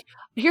ask. Also,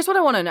 here's what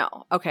I want to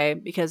know, okay?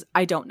 Because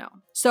I don't know.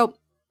 So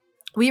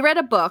we read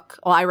a book.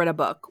 Well, I read a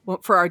book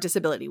for our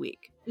disability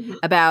week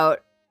about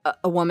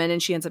a woman,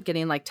 and she ends up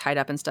getting like tied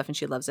up and stuff, and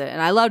she loves it.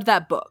 And I loved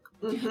that book.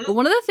 But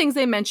one of the things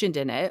they mentioned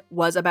in it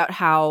was about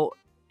how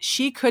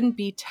she couldn't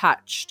be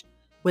touched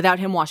without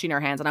him washing her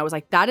hands. And I was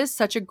like, that is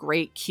such a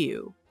great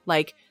cue.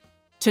 Like,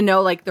 to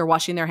know like they're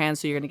washing their hands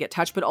so you're going to get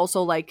touched, but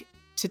also like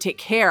to take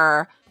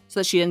care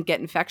so that she didn't get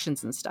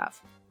infections and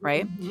stuff.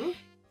 Right.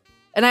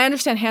 And I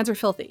understand hands are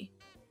filthy.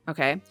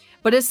 Okay.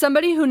 But as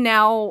somebody who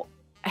now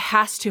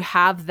has to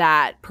have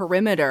that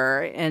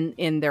perimeter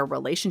in their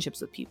relationships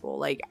with people,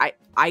 like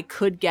I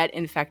could get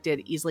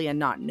infected easily and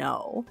not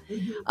know.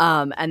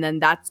 And then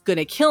that's going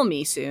to kill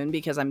me soon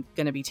because I'm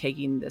going to be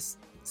taking this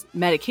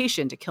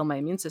medication to kill my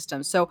immune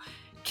system. So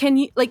can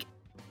you like,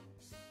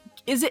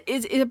 is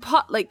it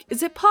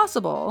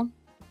possible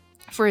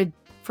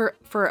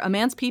for a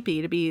man's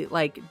pee-pee to be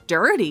like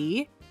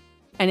dirty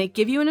and it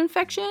give you an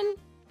infection?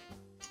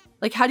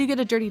 Like, how do you get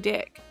a dirty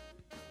dick?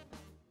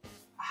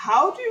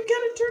 How do you get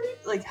it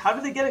dirty? Like, how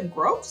do they get it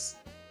gross?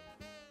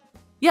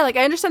 Yeah, like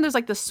I understand there's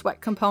like the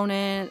sweat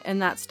component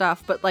and that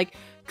stuff, but like,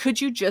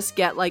 could you just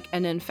get like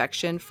an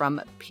infection from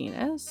a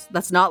penis?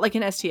 That's not like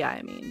an STI,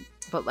 I mean,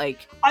 but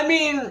like. I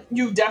mean,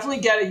 you definitely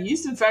get a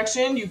yeast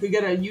infection. You could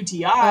get a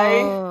UTI.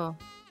 Oh.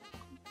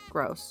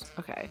 Gross.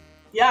 Okay.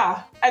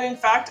 Yeah. And in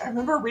fact, I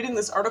remember reading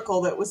this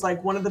article that was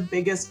like one of the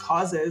biggest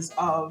causes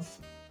of,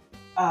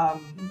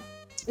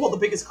 the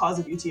biggest cause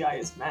of UTI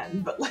is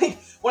men, but like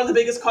one of the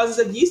biggest causes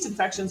of yeast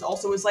infections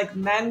also is like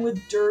men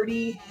with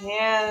dirty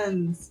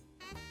hands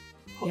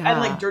and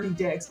like dirty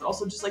dicks, but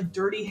also just like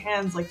dirty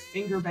hands, like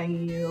finger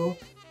banging you.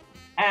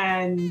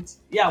 And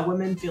yeah,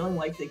 women feeling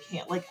like they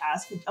can't like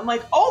ask. I'm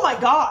like, oh my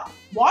God,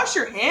 wash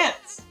your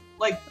hands.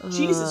 Like,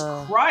 Jesus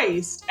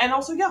Christ. And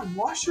also, yeah,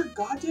 wash your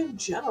goddamn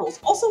genitals.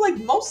 Also, like,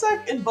 most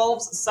sex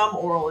involves some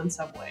oral in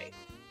some way.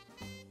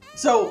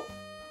 So,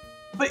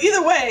 but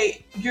either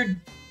way, your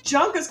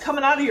junk is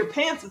coming out of your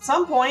pants at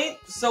some point.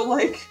 So,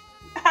 like,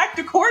 act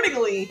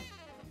accordingly.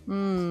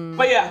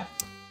 But yeah,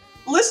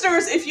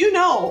 listeners, if you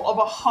know of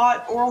a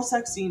hot oral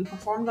sex scene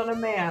performed on a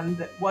man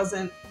that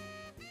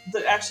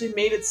actually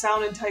made it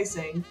sound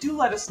enticing, do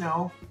let us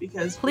know,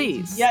 because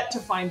please, we've yet to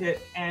find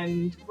it.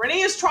 And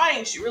Renee is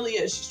trying. She really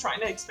is. She's trying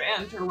to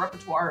expand her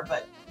repertoire,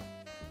 but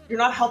you're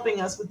not helping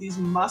us with these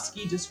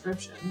musky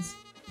descriptions.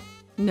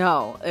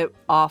 No,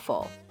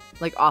 awful.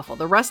 Like awful.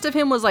 The rest of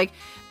him was like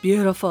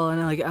beautiful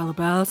and like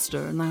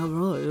alabaster and like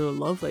really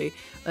lovely.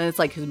 And it's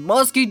like his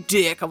musky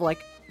dick. I'm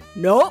like,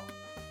 nope,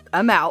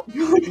 I'm out.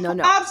 No.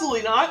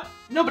 Absolutely not.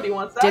 Nobody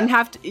wants that.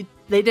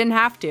 They didn't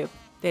have to,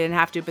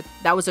 but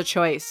that was a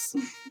choice.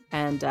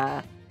 And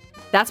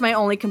that's my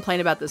only complaint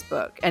about this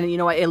book. And you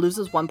know what? It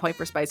loses 1 point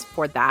for Spice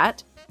for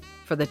that,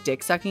 for the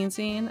dick sucking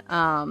scene.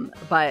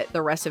 But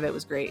the rest of it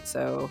was great.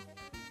 So,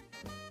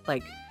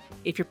 like,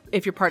 if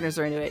your partners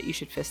are into it, you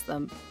should fist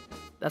them.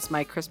 That's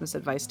my Christmas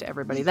advice to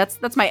everybody.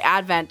 That's my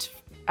Advent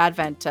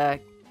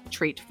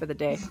treat for the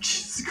day.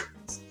 Jesus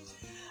Christ.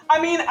 I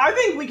mean, I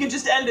think we could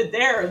just end it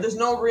there. There's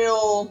no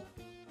real.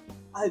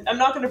 I'm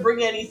not going to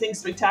bring anything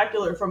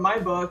spectacular from my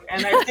book,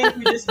 and I think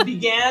we just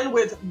began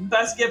with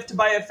Best Gift to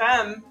Buy a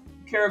Femme,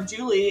 care of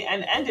Julie,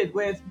 and ended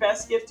with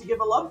Best Gift to Give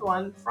a Loved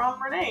One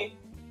from Renee.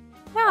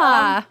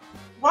 Yeah.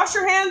 Wash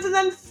your hands and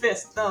then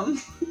fist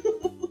them.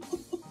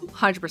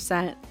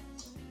 100%.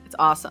 It's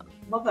awesome.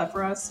 Love that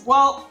for us.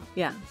 Well,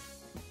 yeah.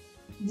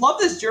 Love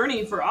this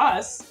journey for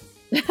us.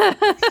 We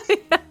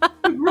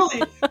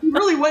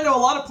really went to a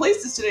lot of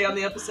places today on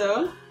the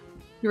episode.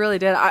 You really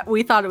did.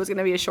 We thought it was going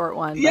to be a short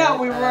one. Yeah,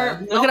 but, we were.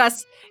 Nope. Look at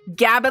us,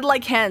 gabbing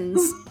like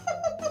hens.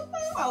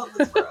 I love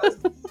this for us.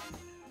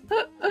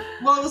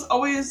 Well, it was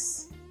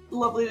always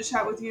lovely to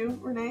chat with you,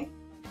 Renee.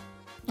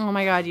 Oh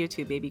my God, you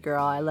too, baby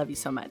girl. I love you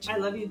so much. I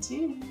love you too.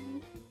 You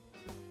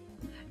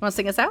want to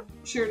sing us out?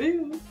 Sure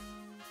do.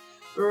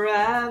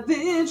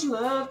 Ravage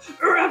love,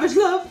 ravage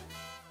love.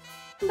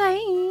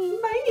 Bye.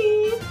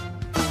 Bye.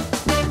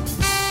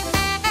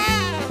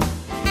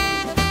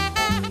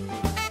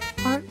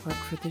 Artwork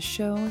for the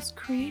show is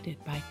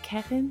created by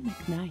Kevin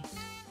McKnight.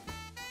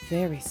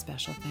 Very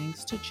special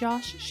thanks to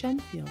Josh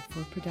Shenfield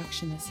for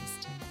production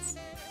assistance.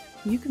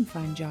 You can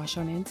find Josh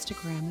on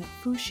Instagram at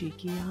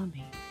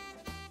Fushigiyami.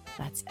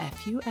 That's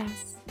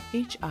FUSHIGIYAMI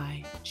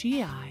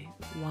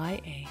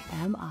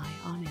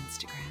on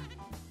Instagram.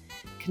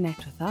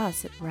 Connect with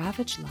us at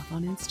Ravage Love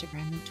on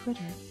Instagram and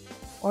Twitter,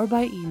 or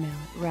by email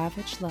at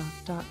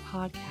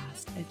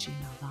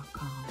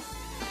ravagelove.podcast@gmail.com.